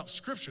talking about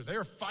Scripture. They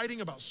are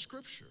fighting about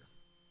Scripture.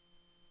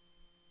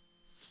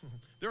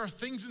 There are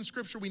things in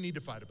Scripture we need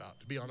to fight about,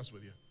 to be honest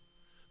with you.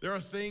 There are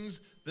things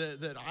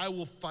that I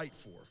will fight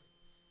for.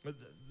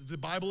 The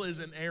Bible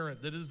is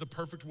inerrant. That is the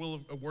perfect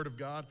word of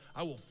God.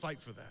 I will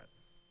fight for that.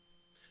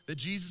 That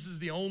Jesus is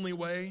the only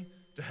way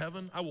to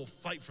heaven. I will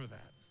fight for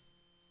that.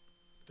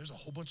 There's a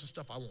whole bunch of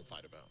stuff I won't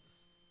fight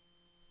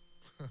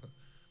about.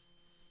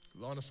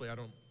 Honestly, I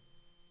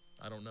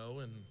don't know,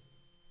 and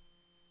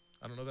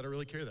I don't know that I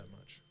really care that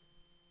much.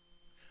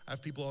 I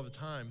have people all the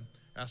time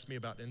ask me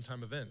about end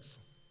time events.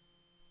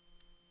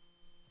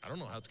 I don't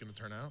know how it's going to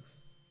turn out.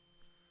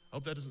 I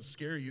hope that doesn't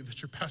scare you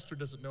that your pastor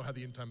doesn't know how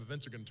the end time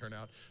events are going to turn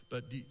out.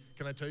 But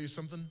can I tell you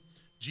something?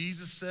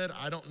 Jesus said,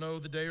 I don't know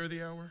the day or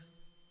the hour.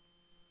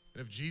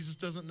 And if Jesus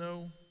doesn't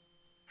know,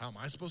 how am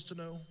I supposed to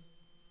know?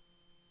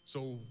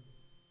 So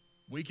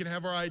we can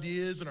have our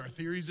ideas and our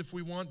theories if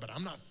we want, but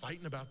I'm not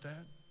fighting about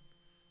that.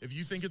 If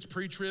you think it's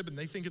pre-trib and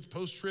they think it's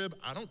post-trib,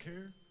 I don't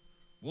care.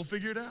 We'll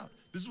figure it out.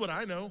 This is what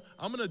I know.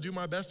 I'm going to do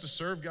my best to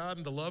serve God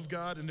and to love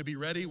God and to be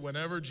ready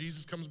whenever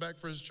Jesus comes back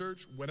for his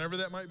church, whenever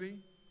that might be.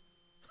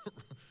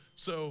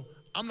 So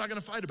I'm not going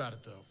to fight about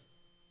it, though.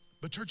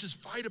 But churches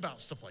fight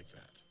about stuff like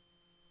that.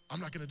 I'm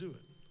not going to do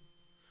it.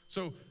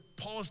 So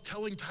Paul is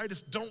telling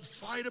Titus, don't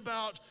fight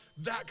about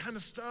that kind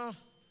of stuff.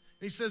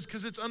 And he says,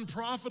 because it's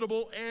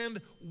unprofitable and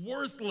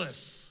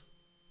worthless.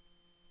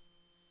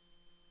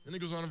 Then he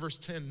goes on in verse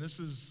 10. This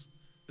is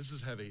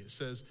heavy. It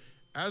says,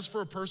 as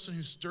for a person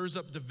who stirs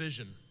up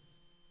division,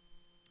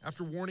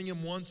 after warning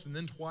him once and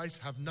then twice,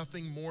 have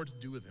nothing more to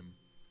do with him,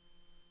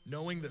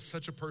 knowing that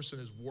such a person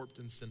is warped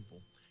and sinful.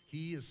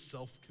 He is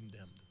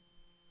self-condemned.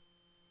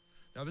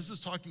 Now, this is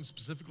talking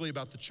specifically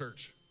about the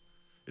church.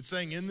 It's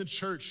saying in the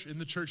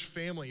church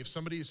family, if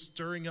somebody is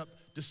stirring up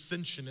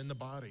dissension in the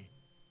body,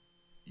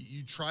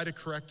 you try to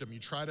correct them, you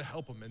try to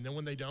help them, and then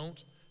when they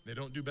don't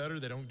do better,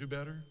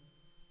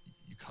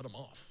 you cut them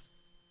off.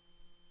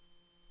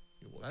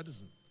 Well, that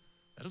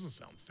doesn't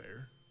sound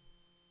fair.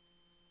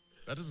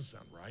 That doesn't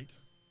sound right.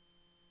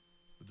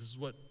 But this is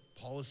what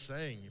Paul is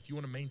saying. If you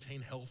want to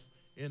maintain health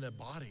in a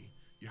body,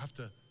 you have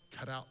to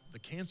cut out the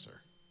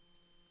cancer.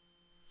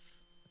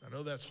 I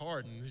know that's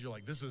hard, and you're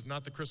like, this is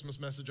not the Christmas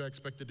message I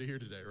expected to hear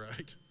today,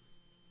 right?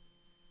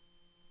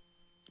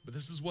 But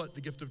this is what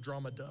the gift of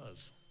drama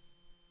does.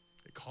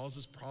 It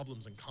causes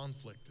problems and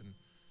conflict and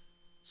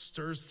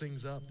stirs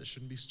things up that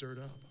shouldn't be stirred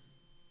up.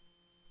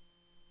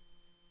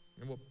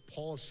 And what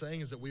Paul is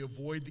saying is that we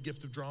avoid the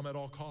gift of drama at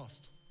all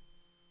costs.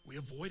 We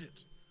avoid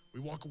it. We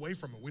walk away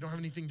from it. We don't have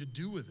anything to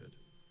do with it.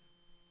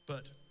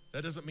 But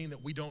that doesn't mean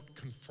that we don't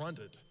confront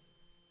it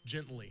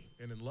gently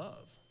and in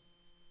love.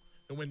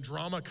 And when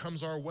drama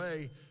comes our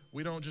way,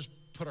 we don't just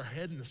put our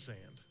head in the sand.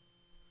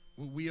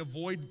 We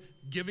avoid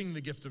giving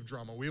the gift of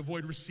drama. We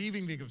avoid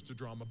receiving the gift of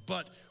drama.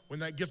 But when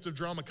that gift of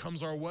drama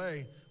comes our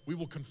way, we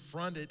will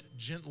confront it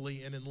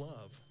gently and in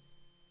love.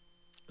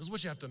 This is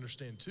what you have to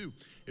understand too.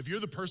 If you're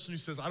the person who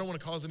says, I don't want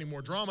to cause any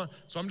more drama,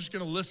 so I'm just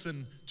going to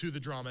listen to the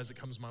drama as it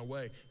comes my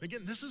way. And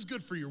again, this is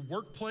good for your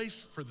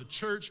workplace, for the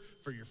church,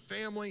 for your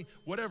family,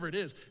 whatever it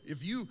is.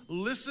 If you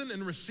listen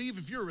and receive,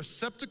 if you're a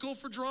receptacle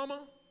for drama,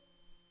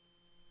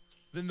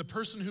 then the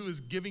person who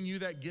is giving you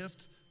that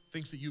gift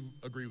thinks that you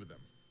agree with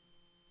them.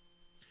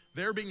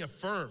 They're being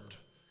affirmed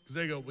because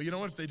they go, well, you know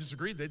what? If they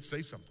disagreed, they'd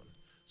say something.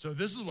 So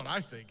this is what I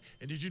think.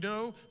 And did you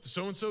know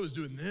so-and-so is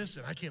doing this,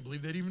 and I can't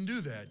believe they'd even do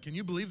that. Can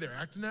you believe they're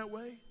acting that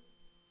way?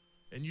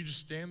 And you just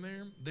stand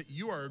there, that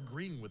you are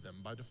agreeing with them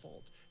by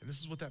default. And this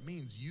is what that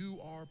means. You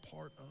are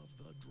part of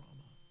the drama.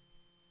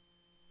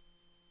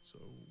 So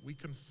we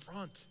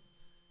confront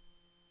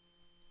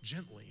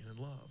gently and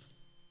in love.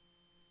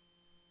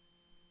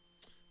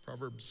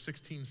 Proverbs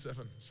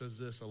 16:7 says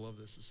this. I love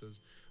this. It says,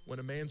 when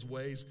a man's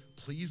ways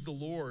please the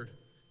Lord,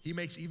 he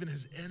makes even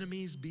his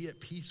enemies be at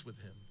peace with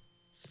him.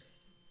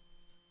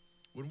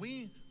 When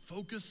we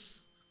focus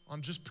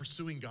on just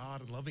pursuing God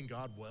and loving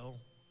God well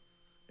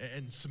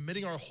and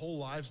submitting our whole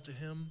lives to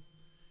him,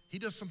 he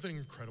does something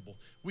incredible.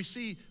 We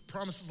see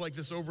promises like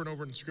this over and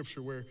over in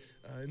Scripture where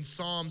in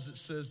Psalms it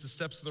says the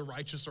steps of the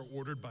righteous are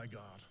ordered by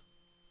God.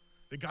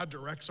 That God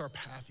directs our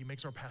path. He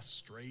makes our path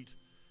straight.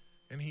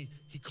 And he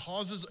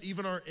causes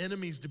even our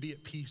enemies to be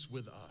at peace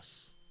with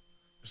us.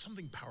 There's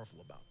something powerful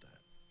about that.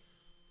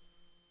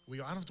 I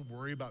don't have to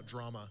worry about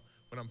drama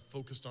when I'm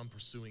focused on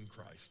pursuing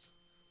Christ,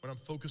 when I'm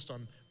focused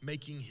on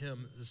making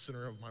him the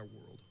center of my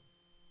world.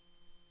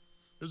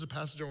 There's a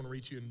passage I want to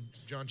read to you in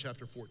John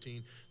chapter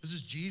 14. This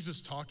is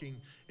Jesus talking,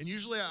 and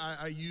usually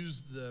I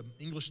use the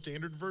English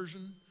Standard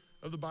Version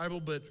of the Bible,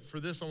 but for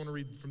this I want to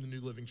read from the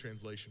New Living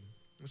Translation.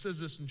 It says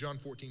this in John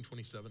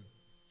 14:27.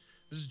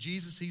 This is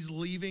Jesus, he's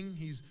leaving,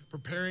 he's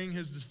preparing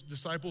his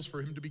disciples for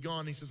him to be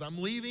gone. He says,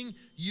 I'm leaving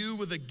you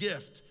with a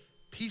gift,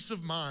 peace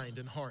of mind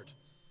and heart.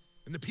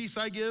 And the peace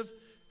I give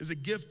is a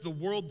gift the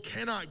world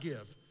cannot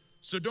give.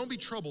 So don't be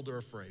troubled or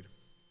afraid.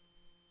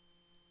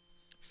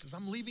 He says,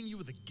 I'm leaving you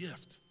with a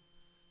gift.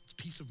 It's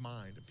peace of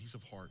mind and peace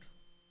of heart.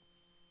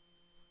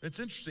 It's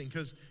interesting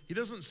because he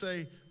doesn't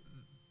say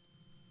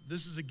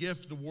this is a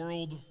gift the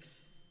world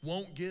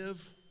won't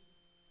give,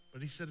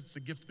 but he said it's a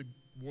gift the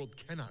world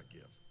cannot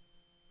give.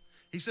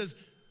 He says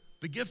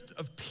the gift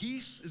of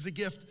peace is a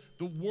gift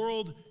the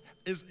world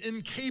is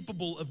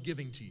incapable of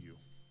giving to you.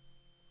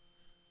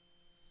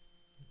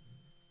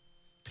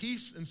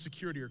 Peace and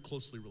security are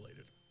closely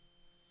related.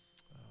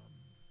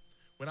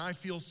 When I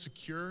feel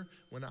secure,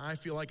 when I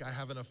feel like I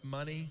have enough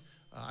money,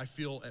 I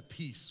feel at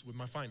peace with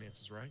my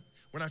finances, right?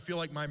 When I feel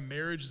like my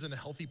marriage is in a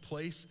healthy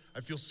place,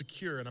 I feel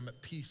secure and I'm at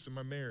peace in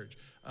my marriage.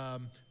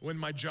 When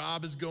my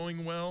job is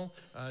going well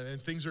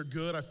and things are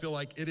good, I feel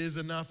like it is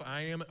enough.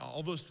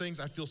 All those things,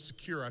 I feel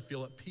secure. I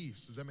feel at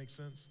peace. Does that make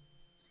sense?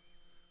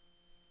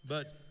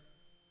 But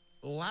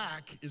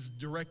lack is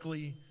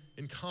directly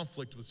in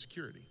conflict with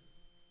security.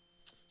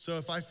 So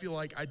if I feel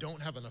like I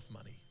don't have enough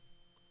money,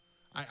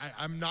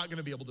 I'm not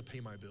gonna be able to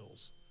pay my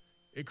bills.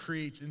 It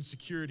creates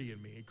insecurity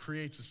in me. It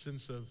creates a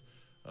sense of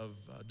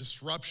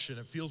disruption.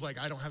 It feels like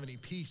I don't have any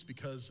peace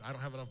because I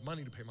don't have enough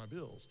money to pay my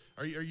bills.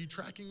 Are you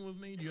tracking with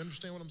me? Do you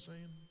understand what I'm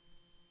saying?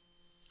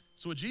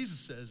 So what Jesus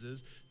says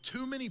is,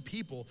 too many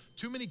people,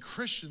 too many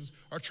Christians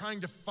are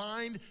trying to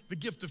find the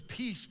gift of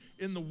peace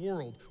in the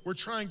world. We're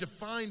trying to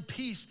find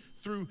peace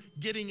through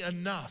getting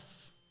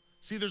enough.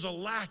 See, there's a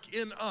lack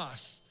in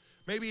us.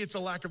 Maybe it's a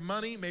lack of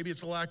money. Maybe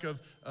it's a lack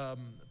of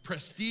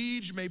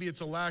prestige. Maybe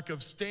it's a lack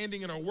of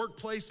standing in our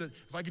workplace, that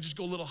if I could just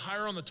go a little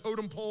higher on the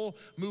totem pole,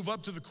 move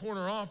up to the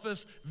corner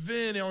office,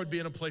 then I would be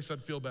in a place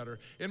I'd feel better.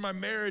 In my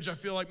marriage, I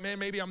feel like, man,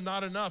 maybe I'm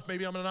not enough.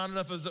 Maybe I'm not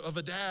enough of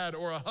a dad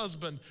or a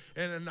husband,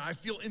 and I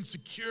feel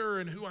insecure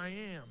in who I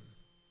am.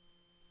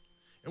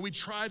 And we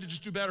try to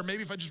just do better.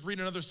 Maybe if I just read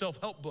another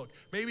self-help book.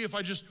 Maybe if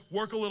I just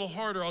work a little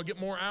harder, I'll get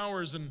more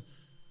hours and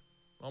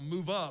I'll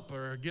move up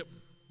or get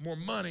more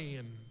money,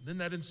 and then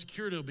that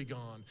insecurity will be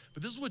gone.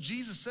 But this is what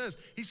Jesus says.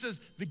 He says,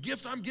 the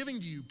gift I'm giving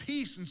to you,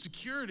 peace and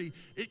security,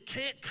 it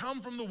can't come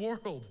from the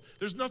world.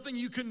 There's nothing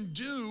you can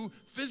do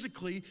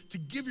physically to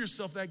give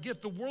yourself that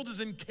gift. The world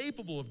is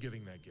incapable of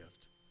giving that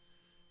gift.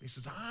 And he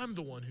says, I'm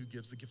the one who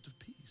gives the gift of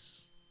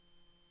peace.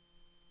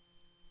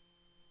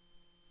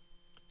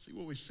 See,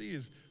 what we see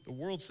is the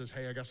world says,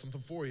 hey, I got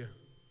something for you.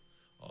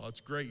 Oh, it's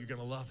great. You're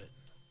going to love it.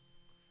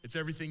 It's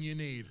everything you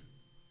need.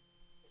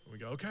 And we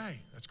go, okay,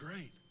 that's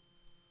great.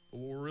 But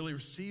what we're really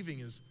receiving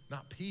is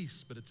not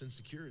peace, but it's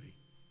insecurity.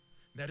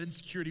 And that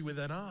insecurity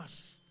within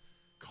us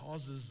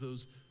causes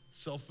those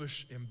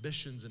selfish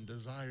ambitions and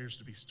desires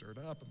to be stirred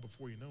up. And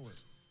before you know it,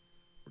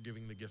 we're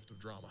giving the gift of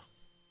drama.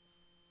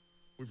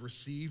 We've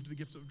received the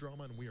gift of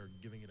drama and we are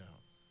giving it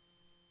out.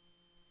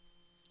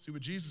 See,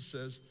 what Jesus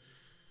says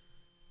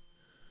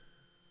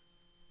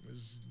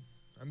is,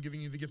 I'm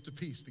giving you the gift of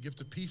peace. The gift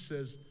of peace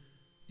says,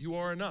 you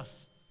are enough.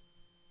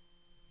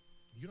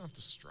 You don't have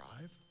to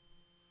strive.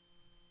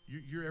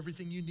 You're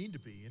everything you need to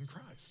be in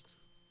Christ.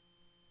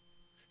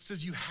 It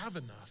says you have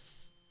enough.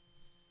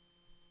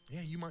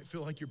 Yeah, you might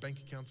feel like your bank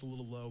account's a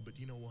little low, but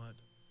you know what?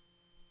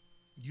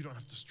 You don't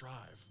have to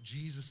strive.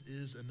 Jesus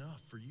is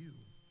enough for you.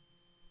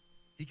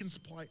 He can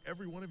supply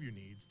every one of your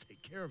needs, take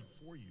care of it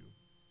for you.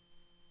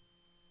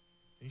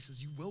 And he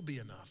says, you will be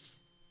enough.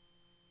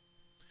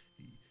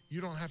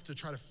 You don't have to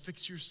try to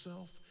fix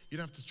yourself. You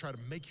don't have to try to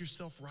make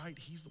yourself right.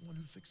 He's the one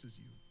who fixes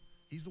you.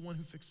 He's the one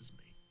who fixes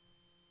me.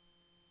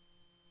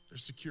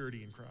 There's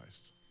security in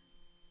Christ.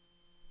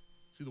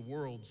 See, the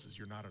world says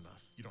you're not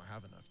enough. You don't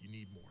have enough. You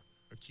need more.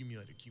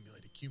 Accumulate,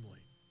 accumulate,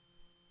 accumulate.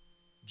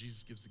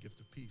 Jesus gives the gift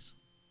of peace.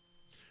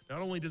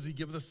 Not only does he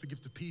give us the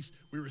gift of peace,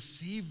 we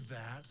receive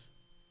that,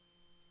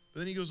 but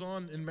then he goes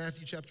on in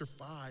Matthew chapter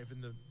 5 in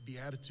the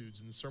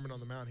Beatitudes, in the Sermon on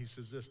the Mount, he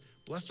says this,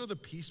 blessed are the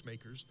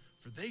peacemakers,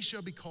 for they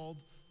shall be called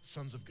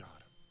sons of God.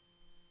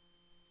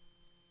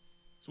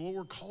 So what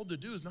we're called to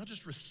do is not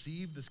just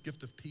receive this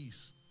gift of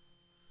peace,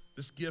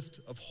 this gift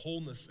of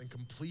wholeness and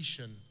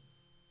completion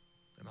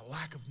and a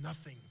lack of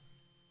nothing,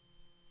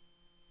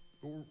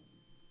 but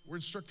we're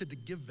instructed to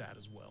give that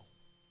as well.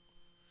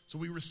 So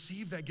we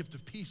receive that gift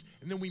of peace,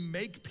 and then we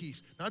make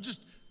peace, not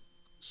just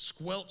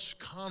squelch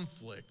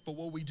conflict, but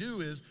what we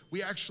do is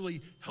we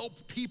actually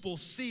help people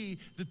see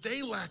that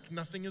they lack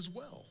nothing as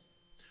well.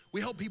 We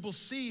help people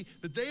see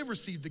that they have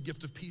received the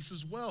gift of peace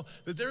as well,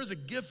 that there is a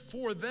gift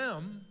for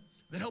them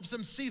that helps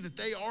them see that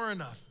they are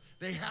enough,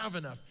 they have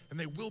enough, and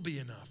they will be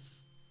enough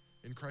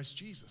in Christ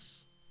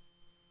Jesus.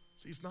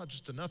 See, it's not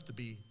just enough to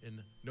be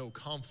in no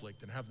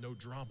conflict and have no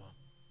drama.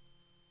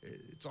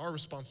 It's our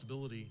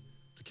responsibility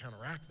to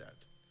counteract that.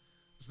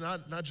 It's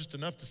not just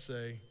enough to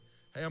say,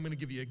 hey, I'm going to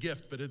give you a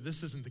gift, but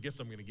this isn't the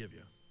gift I'm going to give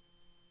you.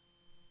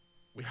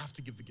 We have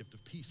to give the gift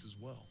of peace as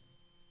well.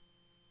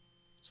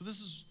 So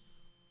this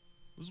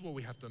is what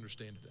we have to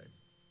understand today.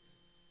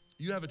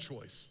 You have a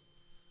choice,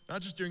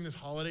 not just during this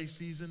holiday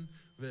season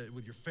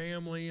with your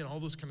family and all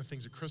those kind of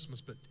things at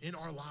Christmas, but in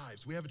our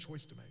lives, we have a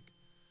choice to make.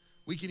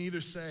 We can either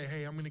say,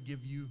 hey, I'm going to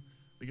give you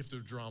the gift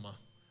of drama.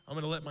 I'm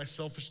going to let my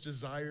selfish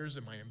desires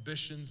and my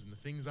ambitions and the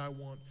things I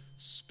want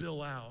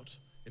spill out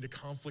into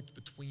conflict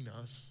between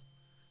us.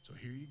 So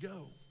here you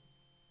go.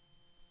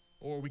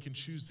 Or we can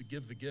choose to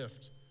give the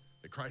gift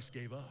that Christ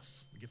gave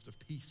us, the gift of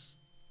peace.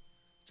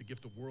 It's a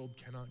gift the world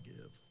cannot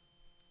give.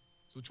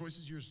 So the choice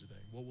is yours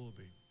today. What will it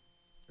be?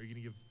 Are you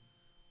going to give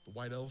the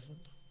white elephant,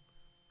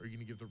 or are you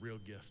going to give the real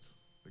gift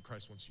that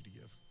Christ wants you to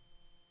give?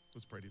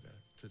 Let's pray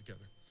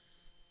together.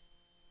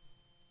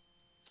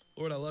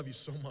 Lord, I love you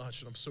so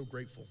much, and I'm so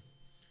grateful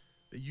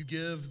that you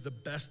give the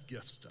best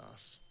gifts to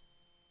us.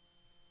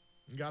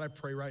 And God, I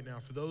pray right now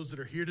for those that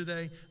are here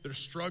today that are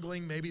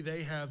struggling. Maybe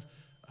they have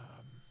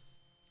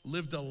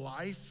lived a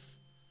life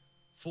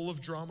full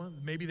of drama.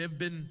 Maybe they've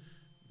been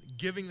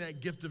giving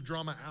that gift of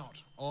drama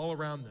out all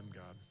around them,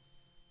 God.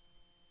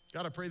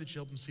 God, I pray that you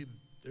help them see that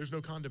there's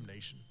no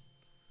condemnation.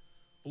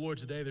 But Lord,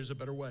 today there's a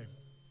better way.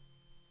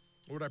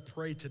 Lord, I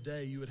pray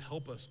today you would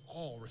help us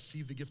all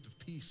receive the gift of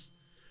peace.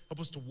 Help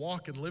us to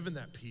walk and live in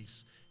that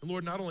peace. And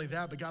Lord, not only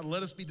that, but God,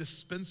 let us be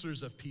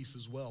dispensers of peace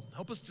as well.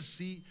 Help us to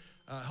see,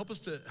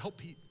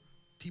 help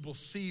people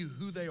see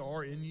who they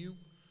are in you.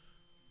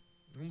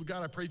 And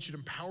God, I pray that you'd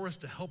empower us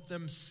to help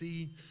them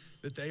see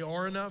that they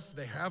are enough,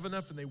 they have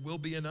enough, and they will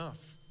be enough.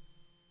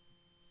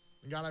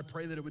 And God, I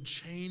pray that it would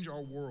change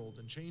our world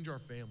and change our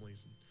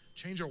families and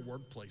change our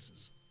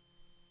workplaces.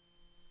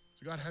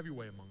 So God, have your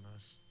way among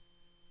us.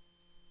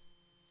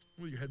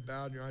 With your head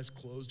bowed and your eyes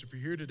closed, if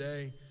you're here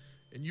today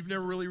and you've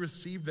never really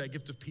received that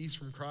gift of peace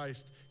from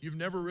Christ, you've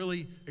never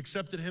really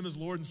accepted him as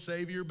Lord and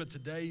Savior, but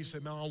today you say,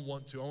 man, I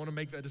want to. I want to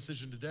make that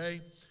decision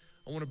today.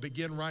 I want to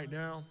begin right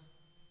now.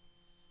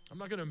 I'm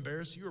not going to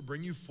embarrass you or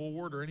bring you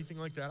forward or anything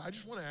like that. I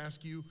just want to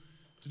ask you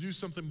to do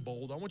something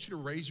bold. I want you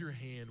to raise your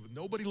hand with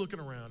nobody looking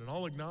around, and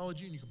I'll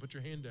acknowledge you, and you can put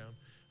your hand down.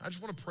 I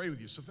just want to pray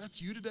with you. So if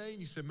that's you today, and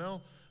you say,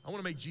 Mel, I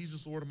want to make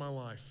Jesus Lord of my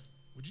life,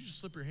 would you just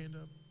slip your hand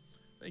up?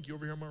 Thank you.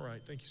 Over here on my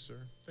right. Thank you, sir.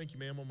 Thank you,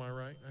 ma'am, on my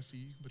right. I see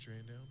you. You can put your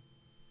hand down.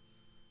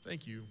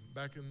 Thank you.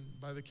 Back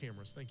by the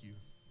cameras. Thank you.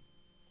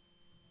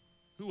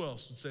 Who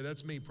else would say,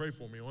 that's me, pray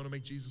for me. I want to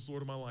make Jesus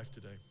Lord of my life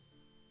today.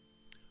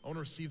 I want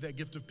to receive that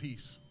gift of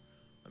peace.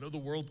 I know the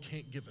world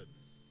can't give it.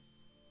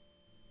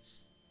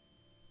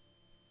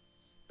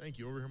 Thank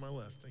you. Over here on my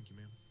left. Thank you,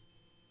 ma'am.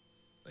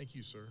 Thank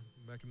you, sir.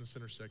 Back in the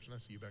center section. I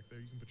see you back there.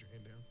 You can put your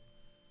hand down.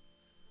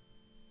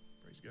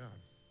 Praise God.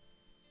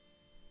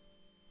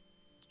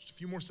 Just a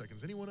few more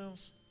seconds. Anyone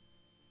else?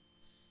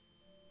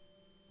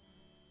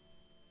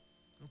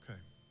 Okay.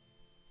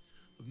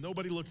 With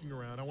nobody looking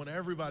around, I want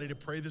everybody to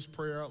pray this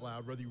prayer out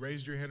loud, whether you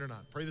raised your hand or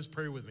not. Pray this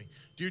prayer with me.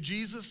 Dear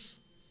Jesus,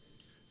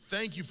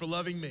 thank you for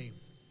loving me.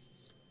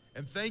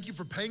 And thank you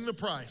for paying the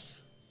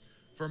price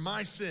for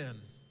my sin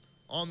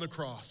on the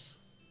cross.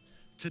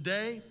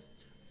 Today,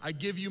 I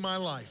give you my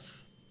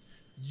life.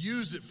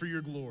 Use it for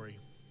your glory.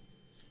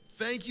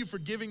 Thank you for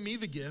giving me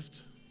the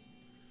gift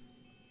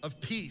of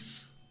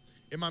peace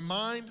in my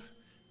mind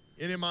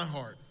and in my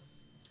heart.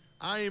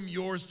 I am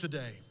yours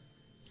today.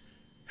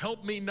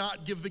 Help me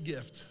not give the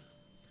gift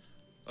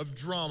of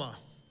drama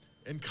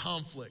and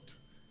conflict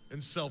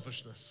and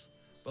selfishness,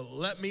 but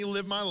let me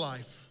live my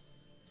life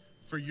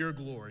for your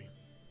glory.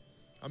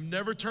 I'm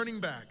never turning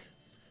back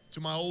to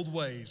my old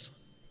ways.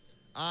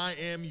 I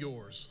am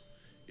yours.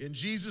 In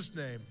Jesus'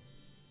 name,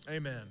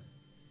 amen.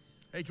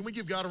 Hey, can we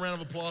give God a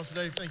round of applause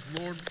today? Thank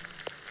you, Lord.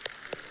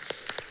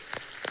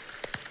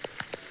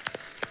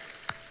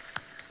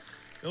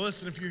 Now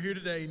listen, if you're here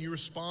today and you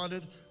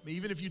responded,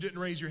 even if you didn't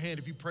raise your hand,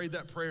 if you prayed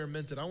that prayer and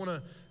meant it, I want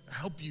to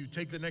help you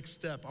take the next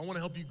step. I want to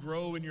help you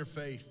grow in your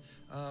faith.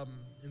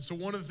 And so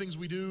one of the things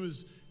we do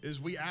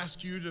is we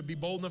ask you to be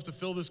bold enough to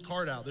fill this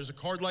card out. There's a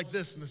card like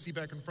this in the seat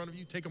back in front of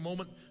you. Take a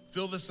moment,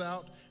 fill this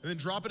out, and then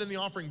drop it in the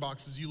offering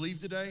box as you leave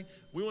today.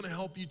 We want to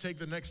help you take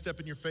the next step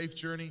in your faith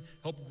journey,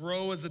 help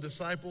grow as a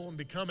disciple, and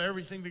become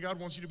everything that God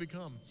wants you to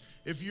become.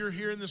 If you're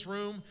here in this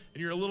room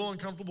and you're a little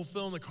uncomfortable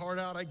filling the card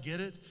out, I get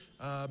it.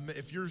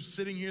 If you're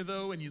sitting here,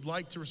 though, and you'd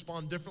like to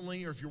respond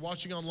differently, or if you're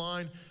watching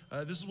online,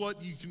 this is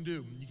what you can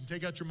do. You can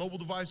take out your mobile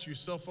device or your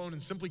cell phone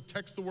and simply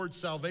text the word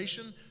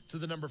salvation to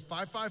the number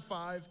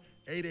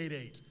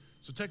 555-888.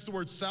 So text the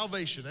word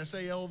salvation,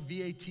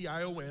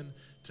 S-A-L-V-A-T-I-O-N,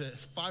 to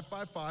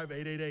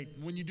 555-888.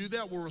 And when you do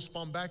that, we'll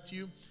respond back to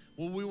you.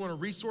 Well, we want to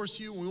resource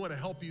you, and we want to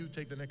help you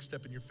take the next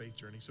step in your faith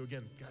journey. So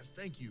again, guys,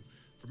 thank you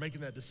for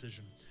making that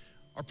decision.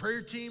 Our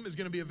prayer team is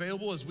going to be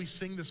available as we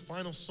sing this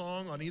final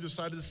song on either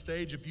side of the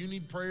stage. If you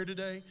need prayer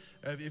today,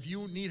 if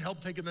you need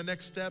help taking the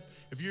next step,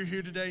 if you're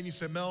here today and you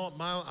say, Mel,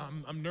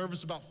 I'm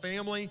nervous about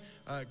family,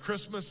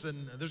 Christmas,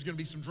 and there's going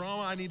to be some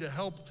drama, I need to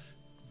help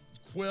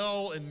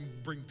quell and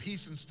bring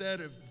peace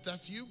instead. If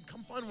that's you,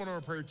 come find one of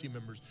our prayer team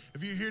members.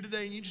 If you're here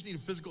today and you just need a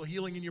physical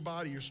healing in your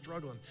body, you're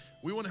struggling,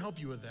 we want to help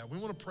you with that. We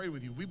want to pray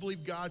with you. We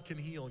believe God can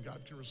heal and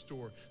God can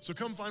restore. So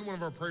come find one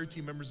of our prayer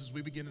team members as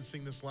we begin to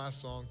sing this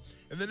last song.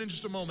 And then in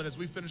just a moment, as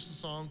we finish the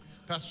song,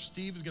 Pastor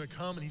Steve is going to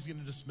come and he's going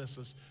to dismiss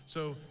us.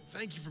 So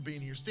thank you for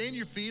being here. Stand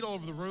your feet all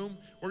over the room.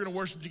 We're going to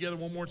worship together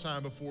one more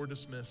time before we're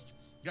dismissed.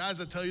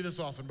 Guys, I tell you this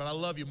often, but I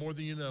love you more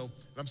than you know,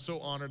 and I'm so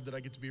honored that I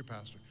get to be your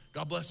pastor.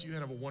 God bless you and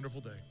have a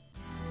wonderful day.